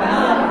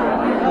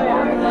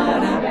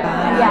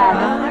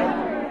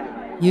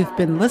 You've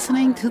been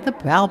listening to The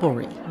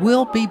Balbory.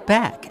 We'll be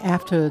back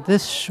after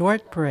this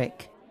short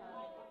break.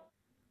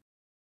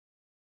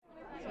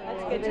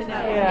 That's good to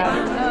know.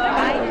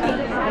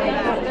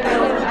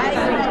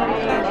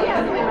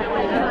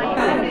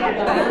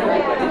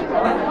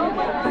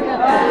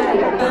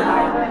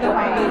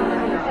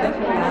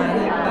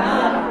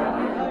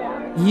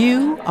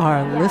 You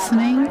are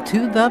listening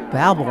to The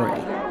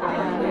Balbory.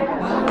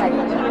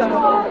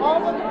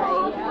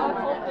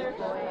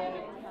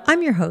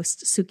 I'm your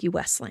host, Suki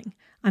Wessling.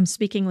 I'm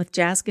speaking with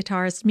jazz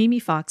guitarist Mimi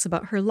Fox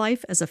about her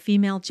life as a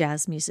female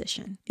jazz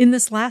musician. In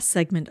this last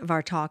segment of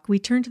our talk, we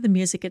turn to the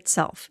music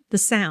itself, the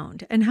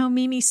sound, and how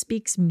Mimi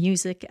speaks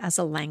music as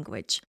a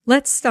language.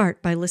 Let's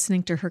start by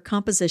listening to her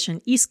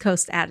composition East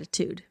Coast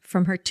Attitude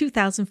from her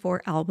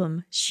 2004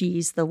 album,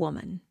 She's the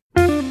Woman.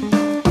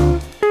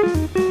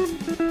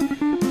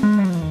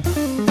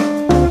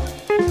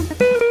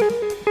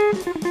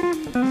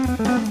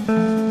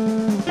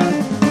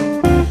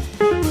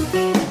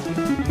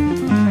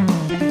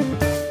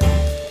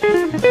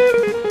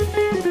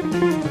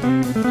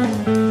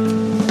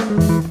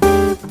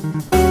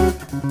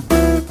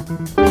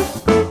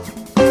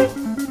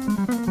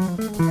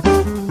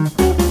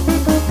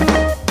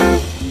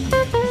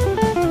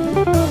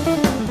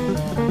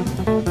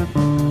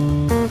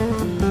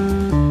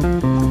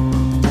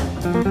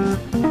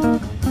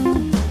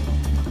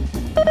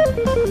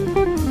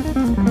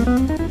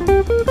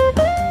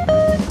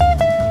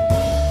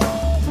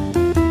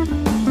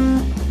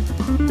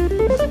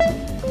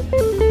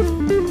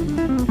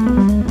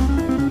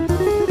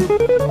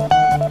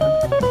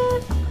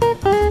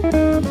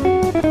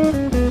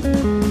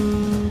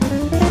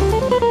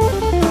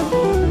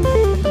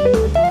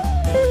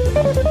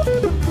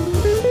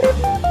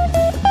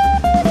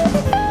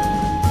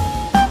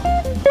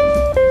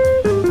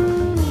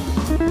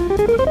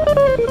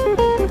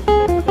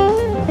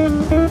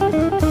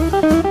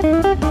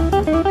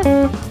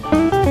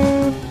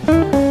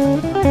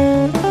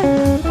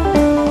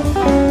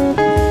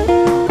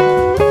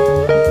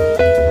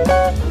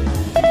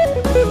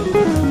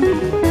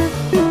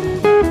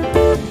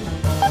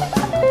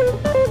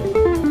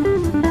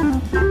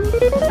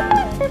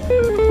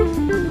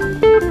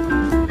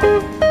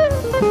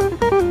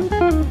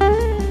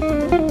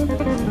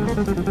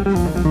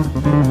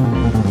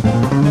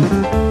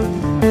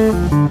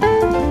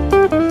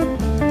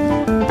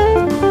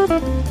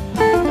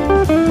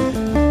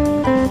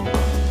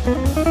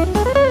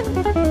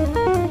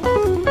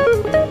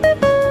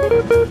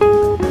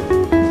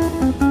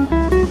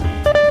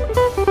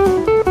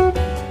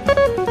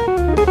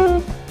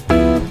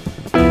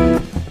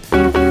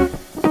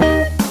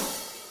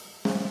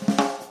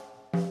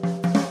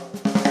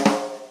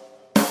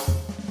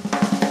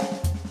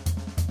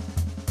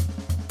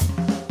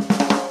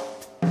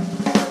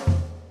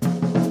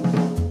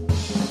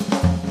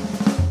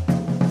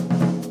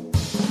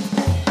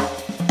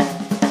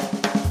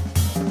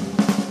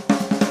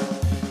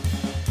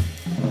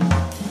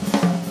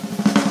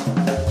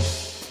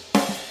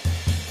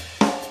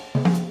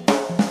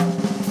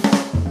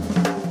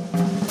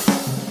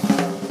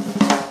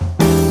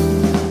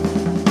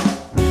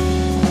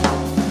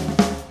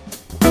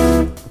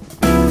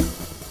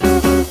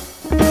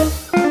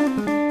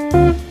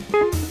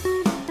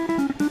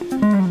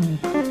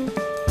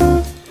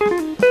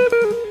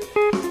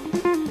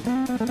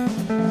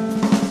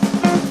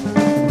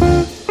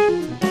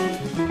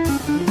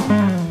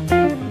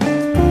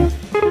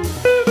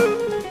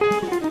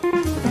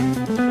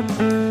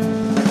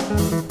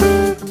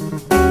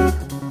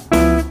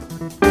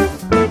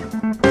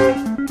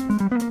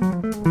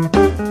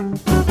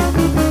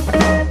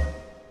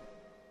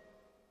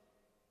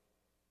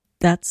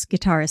 That's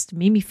guitarist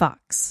Mimi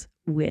Fox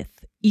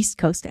with East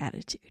Coast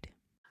Attitude.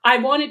 I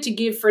wanted to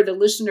give for the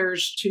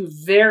listeners two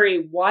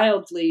very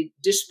wildly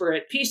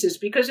disparate pieces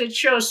because it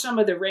shows some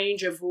of the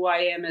range of who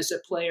I am as a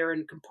player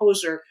and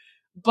composer,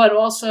 but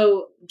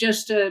also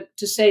just to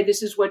say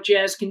this is what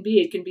jazz can be.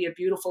 It can be a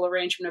beautiful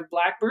arrangement of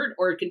Blackbird,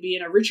 or it can be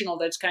an original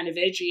that's kind of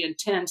edgy and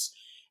tense.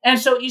 And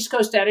so East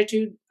Coast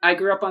Attitude, I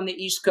grew up on the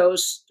East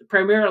Coast,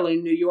 primarily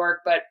in New York,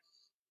 but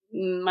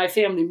my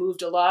family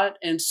moved a lot.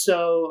 And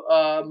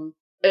so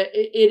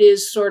it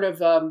is sort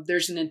of,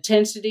 there's an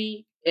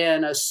intensity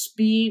and a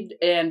speed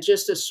and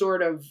just a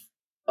sort of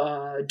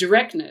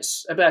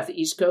directness about the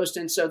East Coast.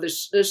 And so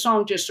this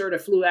song just sort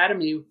of flew out of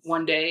me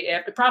one day,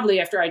 probably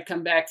after I'd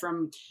come back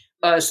from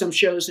some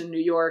shows in New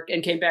York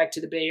and came back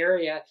to the Bay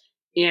Area.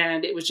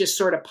 And it was just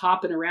sort of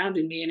popping around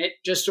in me, and it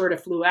just sort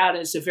of flew out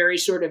as a very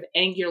sort of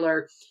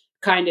angular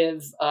kind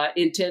of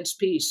intense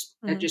piece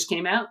that just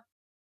came out.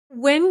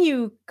 When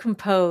you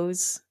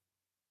compose,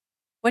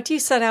 what do you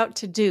set out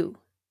to do?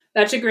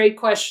 That's a great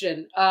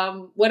question.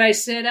 What I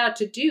set out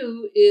to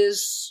do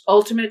is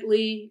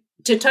ultimately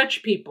to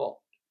touch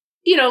people.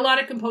 You know, a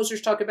lot of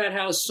composers talk about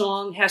how a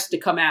song has to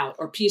come out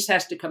or piece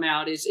has to come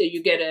out.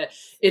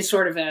 It's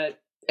sort of a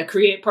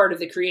part of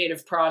the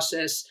creative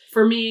process.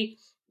 For me,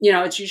 you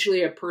know, it's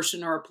usually a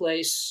person or a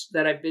place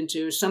that I've been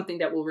to, something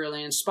that will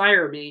really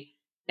inspire me.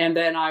 And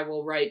then I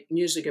will write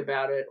music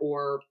about it,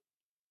 or,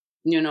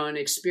 you know, an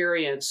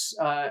experience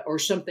or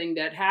something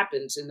that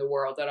happens in the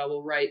world that I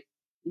will write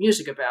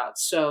music about.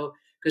 So,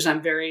 because I'm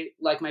very,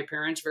 like my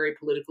parents, very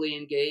politically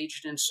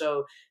engaged. And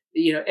so,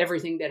 you know,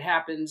 everything that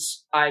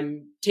happens,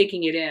 I'm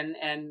taking it in,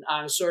 and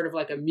I'm sort of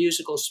like a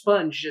musical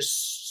sponge,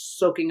 just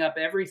soaking up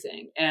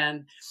everything.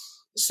 And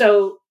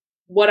so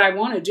what I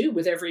want to do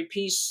with every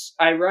piece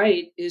I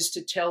write is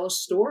to tell a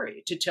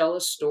story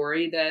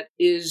that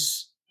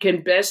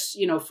can best,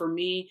 you know, for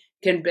me,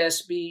 can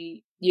best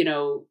be, you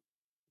know,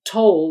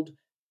 told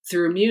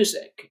through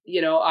music.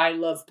 You know, I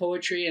love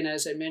poetry. And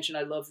as I mentioned,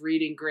 I love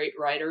reading great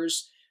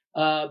writers.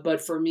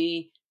 But for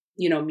me,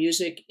 you know,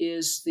 music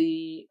is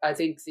I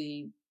think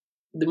the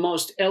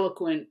most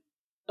eloquent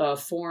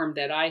form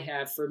that I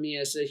have for me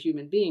as a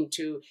human being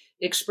to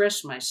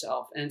express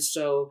myself. And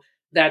so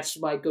that's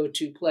my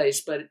go-to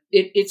place. But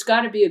it's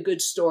got to be a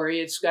good story.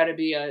 It's got to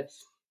be a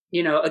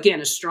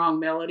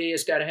strong melody.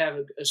 It's got to have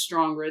a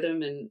strong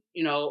rhythm, and,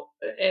 you know,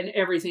 and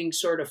everything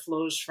sort of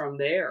flows from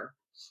there.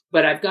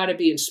 But I've got to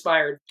be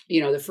inspired.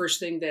 You know, the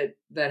first thing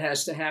that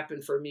has to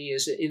happen for me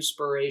is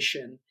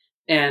inspiration.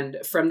 And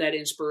from that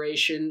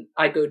inspiration,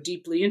 I go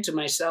deeply into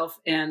myself,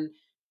 and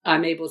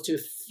I'm able to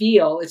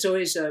feel. It's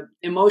always an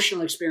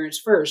emotional experience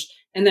first,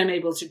 and then I'm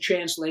able to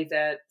translate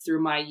that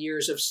through my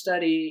years of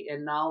study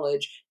and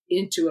knowledge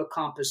into a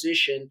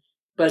composition.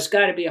 But it's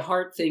got to be a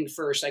heart thing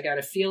first. I got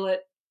to feel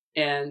it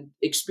and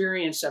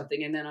experience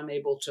something, and then I'm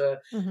able to,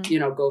 you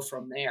know, go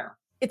from there.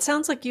 It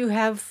sounds like you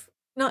have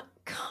not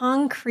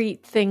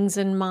concrete things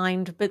in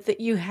mind, but that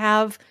you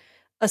have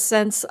a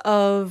sense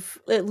of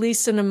at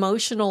least an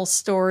emotional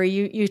story.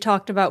 You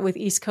talked about with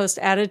East Coast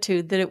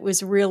Attitude that it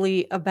was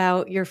really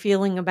about your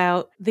feeling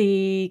about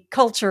the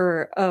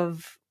culture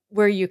of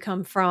where you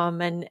come from,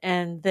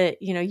 and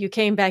that, you know, you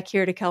came back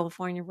here to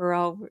California. We're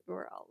all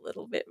a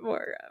little bit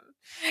more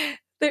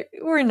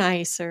we're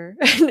nicer.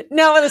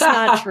 No, that's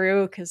not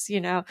true, because,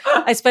 you know,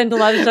 I spend a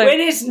lot of time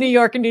in New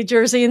York and New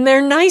Jersey, and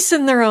they're nice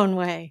in their own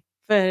way.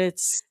 But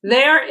it's a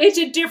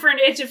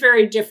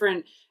very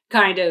different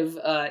kind of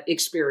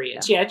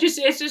experience. Yeah,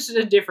 it's just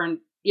a different,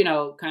 you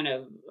know, kind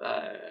of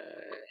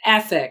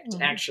affect,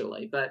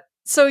 actually. But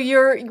so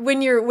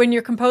when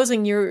you're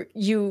composing,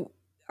 you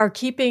are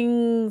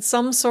keeping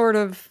some sort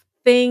of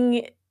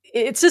thing.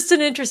 It's just an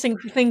interesting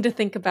thing to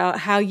think about,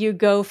 how you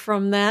go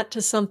from that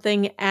to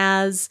something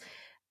as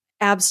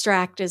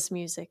abstract as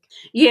music.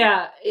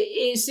 Yeah,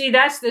 you see,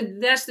 that's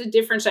the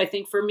difference, I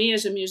think, for me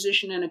as a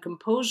musician and a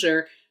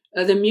composer.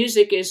 The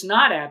music is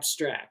not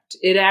abstract.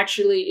 It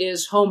actually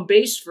is home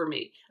base for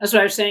me. That's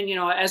what I was saying, you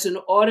know, as an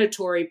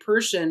auditory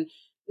person,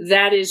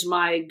 that is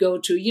my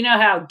go-to. You know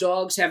how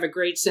dogs have a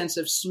great sense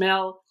of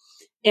smell,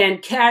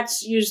 and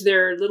cats use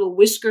their little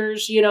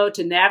whiskers, you know,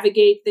 to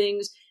navigate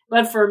things.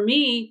 But for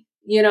me,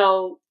 you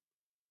know,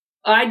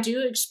 I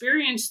do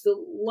experience the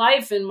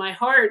life in my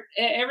heart.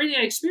 Everything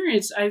I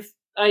experience,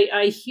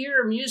 I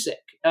hear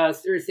music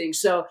through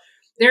things. So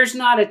there's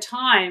not a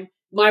time.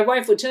 My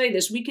wife will tell you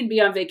this. We can be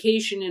on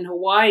vacation in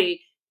Hawaii,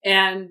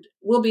 and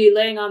we'll be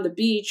laying on the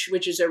beach,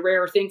 which is a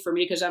rare thing for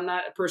me because I'm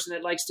not a person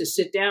that likes to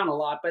sit down a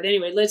lot. But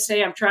anyway, let's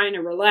say I'm trying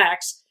to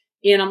relax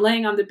and I'm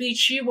laying on the beach.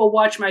 She will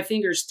watch my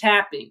fingers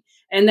tapping,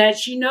 and that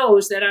she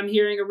knows that I'm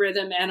hearing a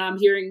rhythm and I'm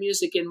hearing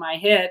music in my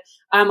head.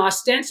 I'm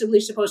ostensibly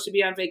supposed to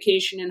be on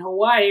vacation in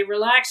Hawaii,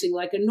 relaxing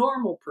like a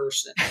normal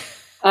person.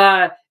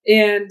 That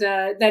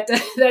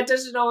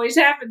doesn't always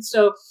happen.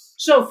 So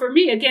for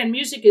me, again,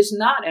 music is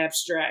not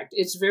abstract.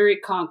 It's very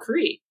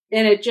concrete,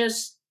 and it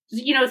just,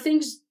 you know,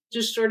 things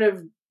just sort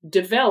of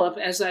develop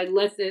as I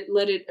let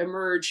it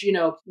emerge, you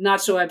know,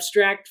 not so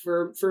abstract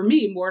for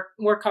me,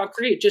 more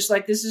concrete, just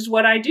like this is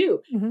what I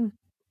do. Mm-hmm.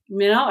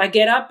 I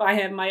get up, I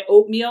have my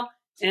oatmeal,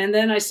 and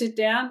then I sit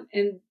down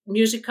and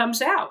music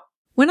comes out.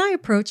 When I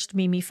approached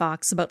Mimi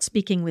Fox about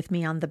speaking with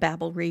me on the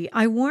Babblery,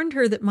 I warned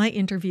her that my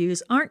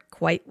interviews aren't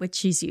quite what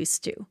she's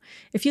used to.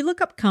 If you look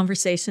up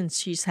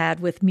conversations she's had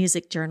with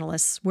music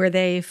journalists where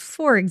they,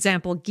 for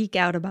example, geek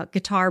out about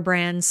guitar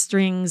brands,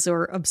 strings,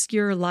 or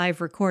obscure live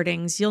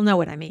recordings, you'll know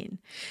what I mean.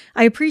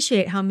 I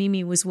appreciate how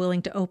Mimi was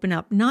willing to open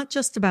up not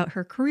just about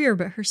her career,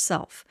 but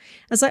herself.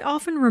 As I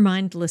often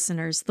remind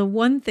listeners, the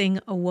one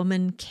thing a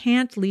woman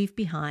can't leave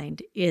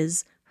behind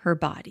is her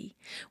body.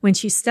 When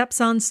she steps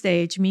on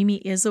stage, Mimi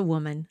is a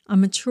woman, a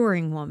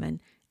maturing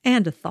woman,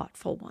 and a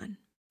thoughtful one.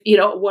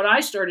 What I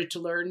started to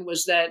learn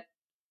was that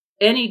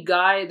any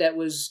guy that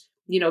was,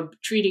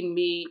 treating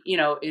me,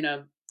 in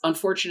a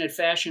unfortunate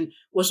fashion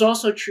was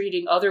also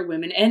treating other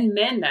women and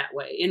men that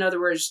way. In other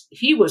words,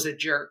 he was a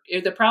jerk.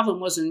 The problem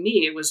wasn't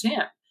me, it was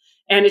him.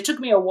 And it took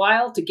me a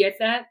while to get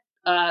that.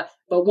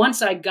 But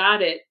once I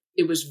got it,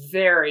 it was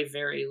very,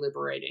 very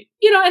liberating.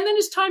 And then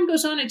as time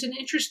goes on, it's an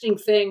interesting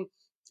thing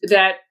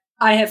that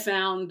I have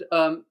found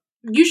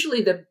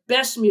usually the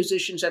best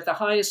musicians at the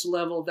highest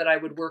level that I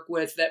would work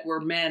with that were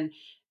men,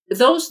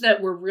 those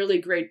that were really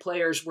great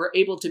players were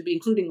able to be,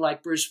 including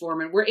like Bruce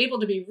Foreman, were able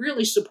to be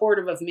really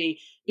supportive of me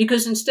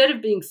because instead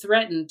of being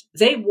threatened,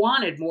 they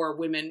wanted more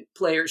women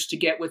players to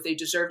get what they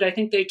deserved. I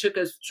think they took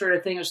a sort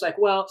of thing as like,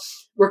 well,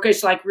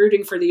 it's like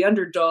rooting for the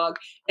underdog,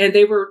 and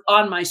they were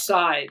on my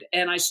side.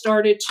 And I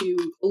started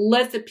to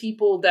let the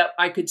people that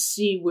I could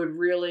see would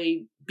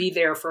really be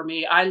there for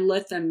me, I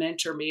let them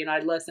mentor me and I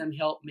let them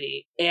help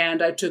me.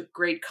 And I took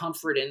great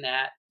comfort in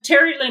that.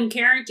 Terry Lynn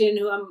Carrington,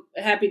 who I'm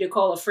happy to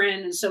call a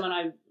friend and someone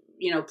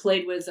I've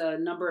played with a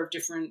number of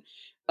different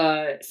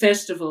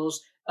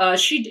festivals.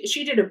 She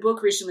did a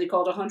book recently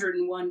called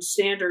 101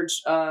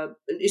 Standards.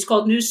 It's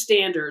called New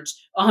Standards,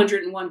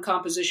 101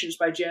 Compositions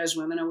by Jazz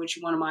Women, in which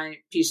one of my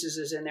pieces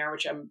is in there,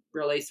 which I'm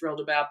really thrilled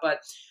about.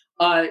 But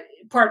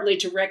partly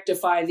to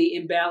rectify the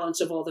imbalance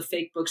of all the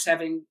fake books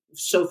having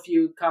so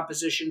few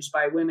compositions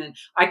by women.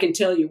 I can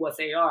tell you what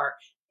they are.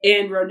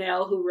 Anne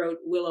Ronell, who wrote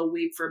Willow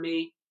Weep for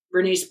me,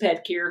 Bernice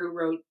Petkier, who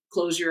wrote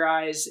Close Your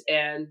Eyes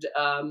and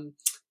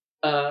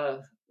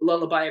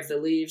Lullaby of the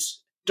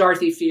Leaves,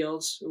 Dorothy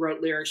Fields, who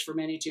wrote lyrics for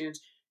many tunes.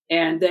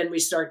 And then we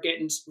start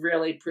getting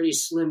really pretty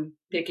slim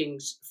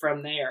pickings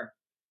from there.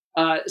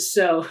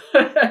 So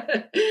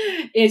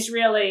it's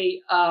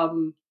really,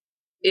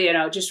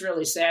 just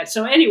really sad.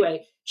 So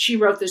anyway, she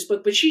wrote this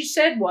book, but she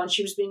said once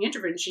she was being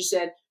interviewed, and she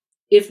said,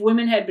 if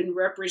women had been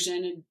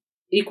represented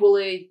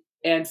equally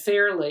and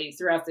fairly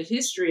throughout the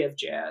history of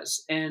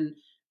jazz, and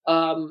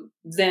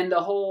then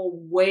the whole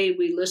way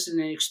we listen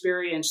and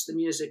experience the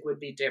music would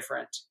be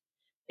different.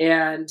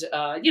 And,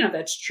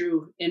 that's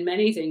true in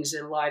many things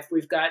in life.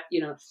 We've got,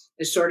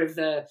 it's sort of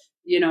the,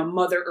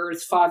 Mother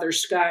Earth, Father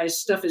Sky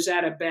stuff is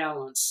out of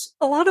balance.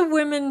 A lot of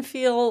women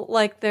feel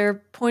like their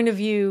point of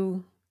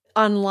view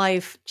on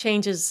life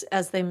changes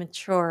as they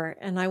mature.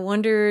 And I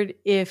wondered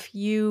if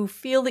you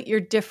feel that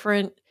you're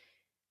different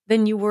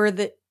than you were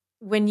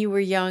when you were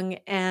young,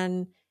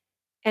 and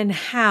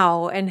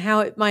how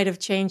it might have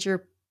changed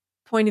your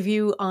point of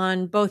view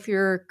on both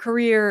your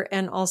career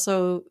and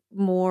also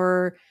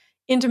more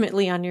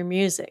intimately on your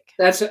music.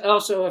 That's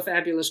also a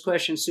fabulous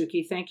question,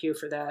 Suki. Thank you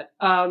for that.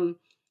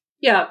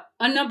 Yeah,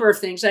 a number of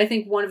things. I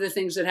think one of the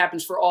things that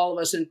happens for all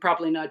of us, and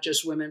probably not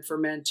just women, for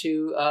men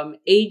too,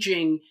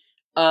 aging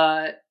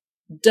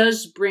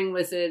does bring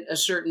with it a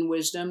certain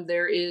wisdom.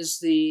 There is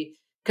the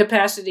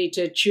capacity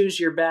to choose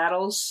your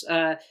battles,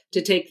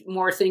 to take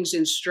more things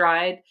in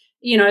stride.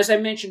 As I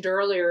mentioned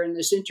earlier in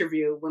this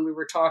interview, when we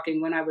were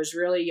talking, when I was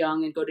really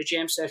young and go to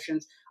jam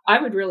sessions,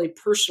 I would really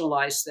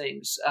personalize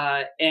things.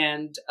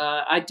 And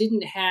I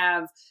didn't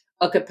have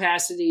a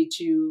capacity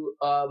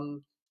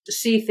to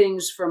see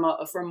things from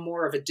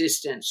more of a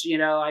distance.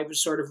 I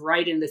was sort of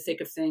right in the thick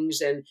of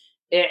things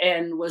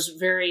and was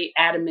very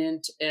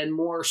adamant and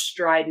more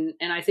strident.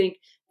 And I think,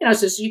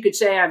 so you could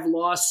say I've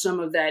lost some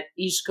of that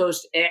East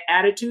Coast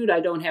attitude.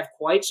 I don't have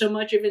quite so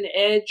much of an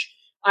edge.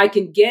 I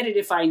can get it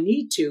if I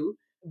need to,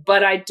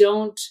 but I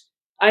don't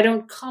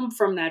come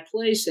from that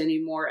place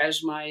anymore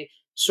as my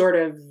sort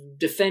of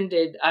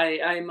defended.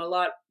 I'm a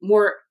lot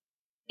more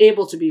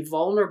able to be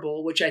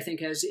vulnerable, which I think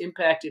has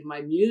impacted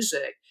my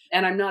music.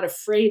 And I'm not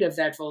afraid of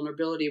that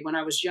vulnerability. When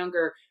I was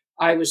younger,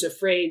 I was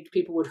afraid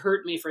people would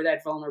hurt me for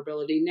that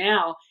vulnerability.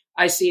 Now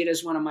I see it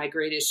as one of my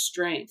greatest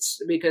strengths,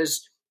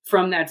 because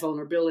from that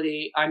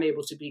vulnerability, I'm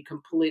able to be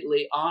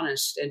completely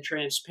honest and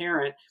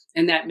transparent.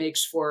 And that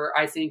makes for,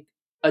 I think,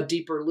 a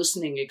deeper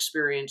listening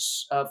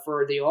experience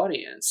for the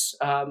audience.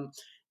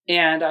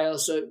 And I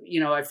also,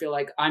 I feel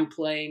like I'm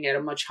playing at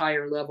a much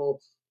higher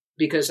level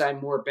because I'm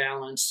more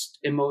balanced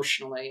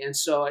emotionally. And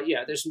so,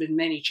 there's been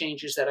many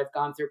changes that I've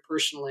gone through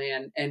personally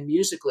and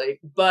musically.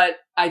 But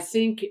I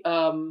think,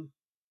 what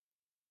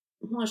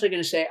was I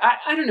going to say?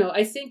 I don't know.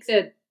 I think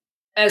that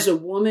as a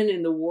woman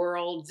in the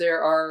world,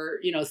 there are,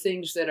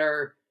 things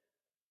that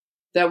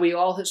we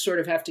all sort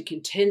of have to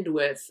contend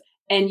with.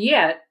 And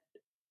yet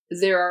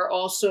there are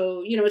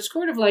also, it's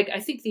sort of like, I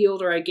think the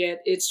older I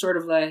get, it's sort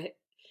of like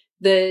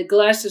the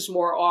glass is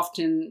more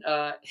often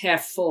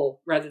half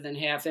full rather than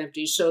half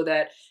empty, so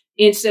that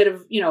instead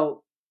of,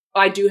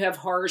 I do have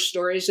horror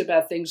stories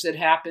about things that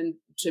happened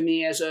to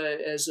me as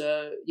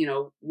a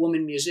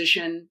woman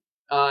musician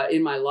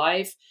in my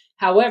life.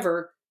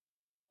 However,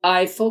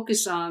 I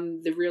focus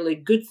on the really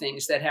good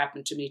things that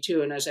happened to me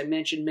too. And as I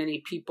mentioned,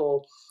 many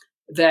people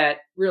that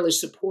really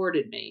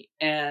supported me.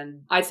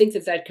 And I think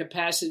that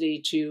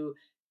capacity to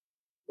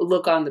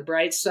look on the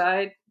bright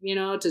side,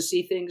 to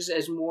see things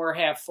as more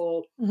half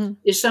full,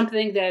 is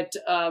something that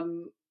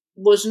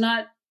was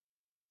not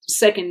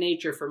second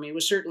nature for me. It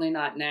was certainly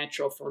not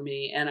natural for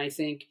me. And I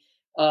think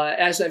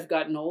as I've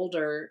gotten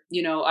older,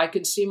 I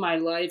could see my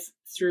life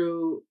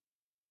through,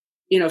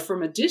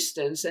 from a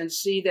distance and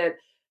see that,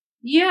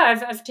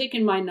 I've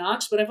taken my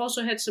knocks, but I've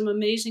also had some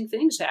amazing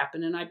things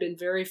happen, and I've been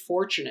very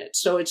fortunate.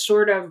 So it's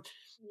sort of,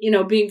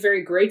 being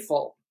very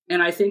grateful.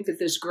 And I think that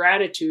this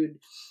gratitude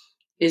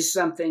is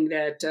something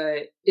that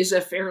is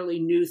a fairly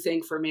new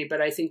thing for me,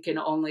 but I think can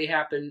only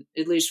happen,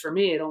 at least for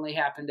me, it only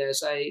happened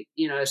as I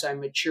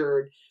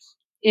matured.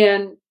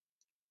 And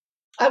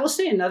I will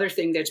say another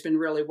thing that's been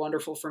really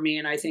wonderful for me,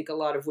 and I think a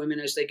lot of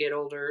women as they get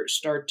older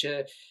start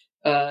to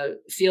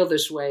feel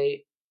this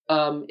way,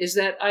 is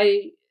that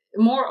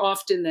more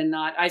often than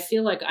not, I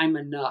feel like I'm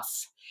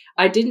enough.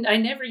 I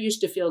never used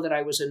to feel that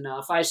I was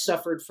enough. I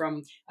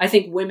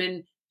think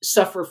women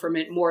suffer from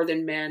it more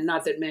than men,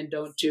 not that men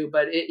don't too,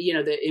 but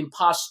the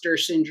imposter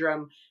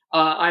syndrome.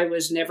 I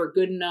was never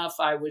good enough.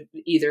 I would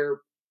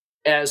either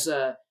as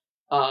a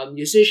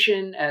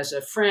musician, as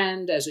a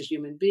friend, as a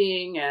human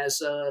being, as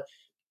a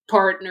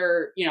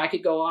partner, I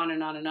could go on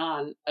and on and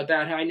on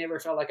about how I never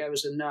felt like I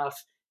was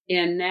enough.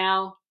 And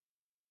now,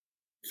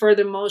 for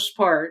the most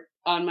part,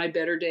 on my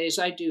better days,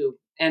 I do.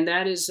 And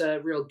that is a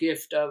real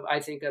gift of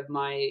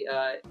my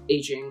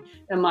aging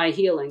and my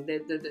healing,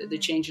 the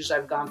changes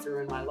I've gone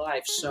through in my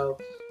life. So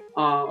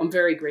I'm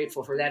very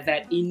grateful for that.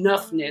 That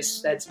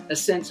enoughness, that's a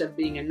sense of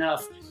being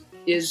enough,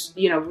 is,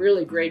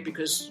 really great,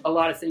 because a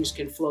lot of things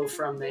can flow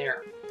from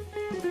there.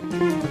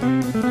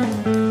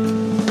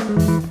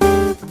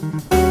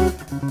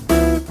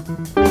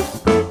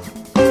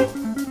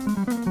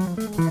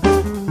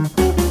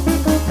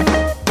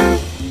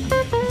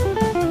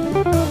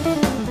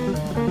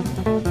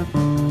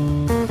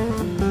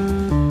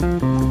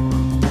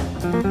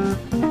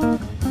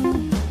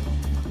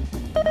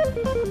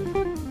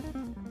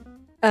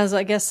 As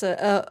I guess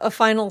a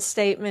final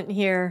statement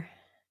here,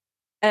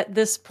 at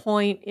this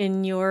point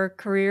in your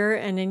career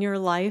and in your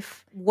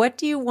life, what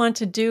do you want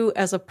to do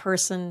as a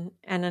person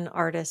and an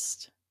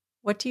artist?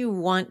 What do you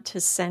want to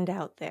send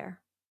out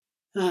there?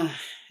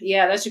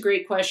 Yeah, that's a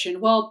great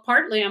question. Well,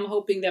 partly I'm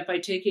hoping that by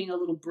taking a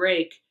little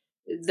break,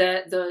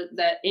 that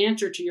that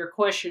answer to your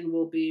question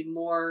will be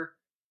more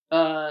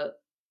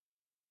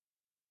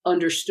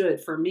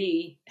understood for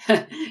me,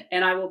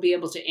 and I will be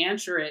able to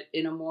answer it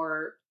in a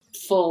more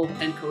full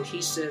and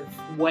cohesive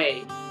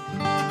way.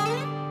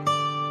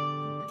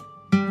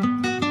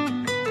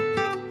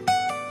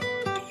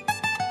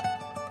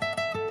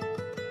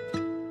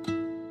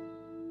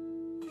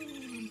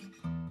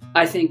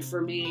 I think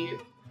for me,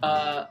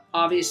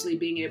 obviously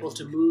being able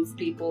to move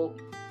people.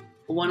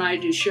 When I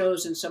do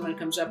shows and someone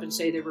comes up and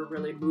say they were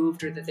really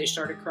moved or that they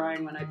started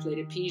crying when I played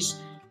a piece,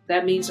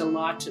 that means a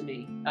lot to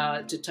me,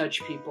 to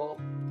touch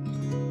people.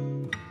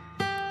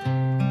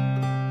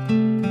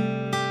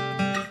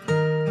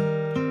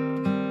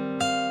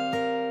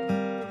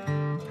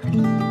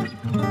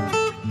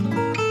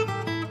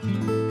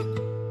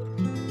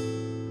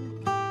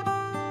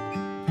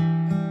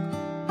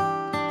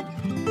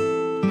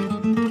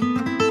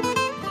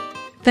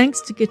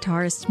 Thanks to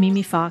guitarist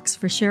Mimi Fox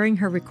for sharing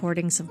her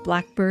recordings of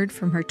Blackbird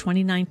from her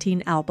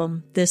 2019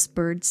 album, This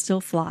Bird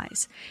Still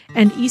Flies,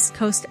 and East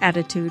Coast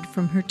Attitude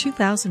from her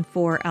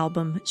 2004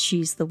 album,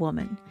 She's the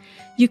Woman.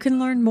 You can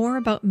learn more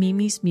about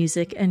Mimi's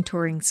music and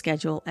touring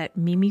schedule at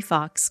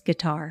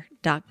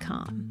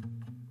mimifoxguitar.com.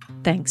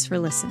 Thanks for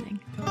listening.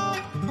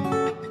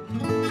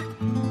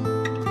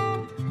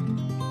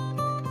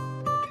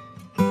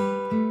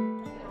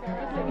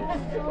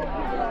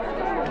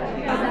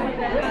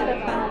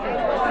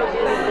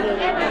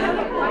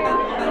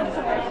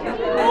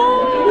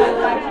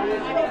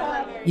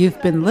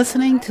 You've been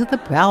listening to The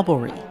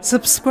Balbory.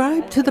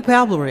 Subscribe to The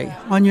Balbory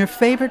on your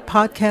favorite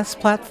podcast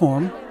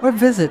platform or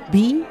visit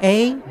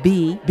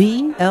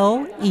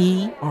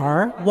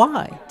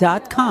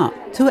BABBLERY.com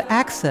to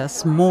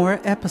access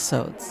more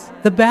episodes.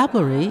 The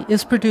Balbory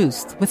is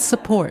produced with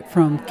support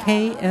from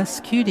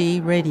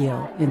KSQD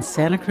Radio in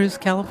Santa Cruz,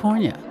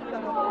 California.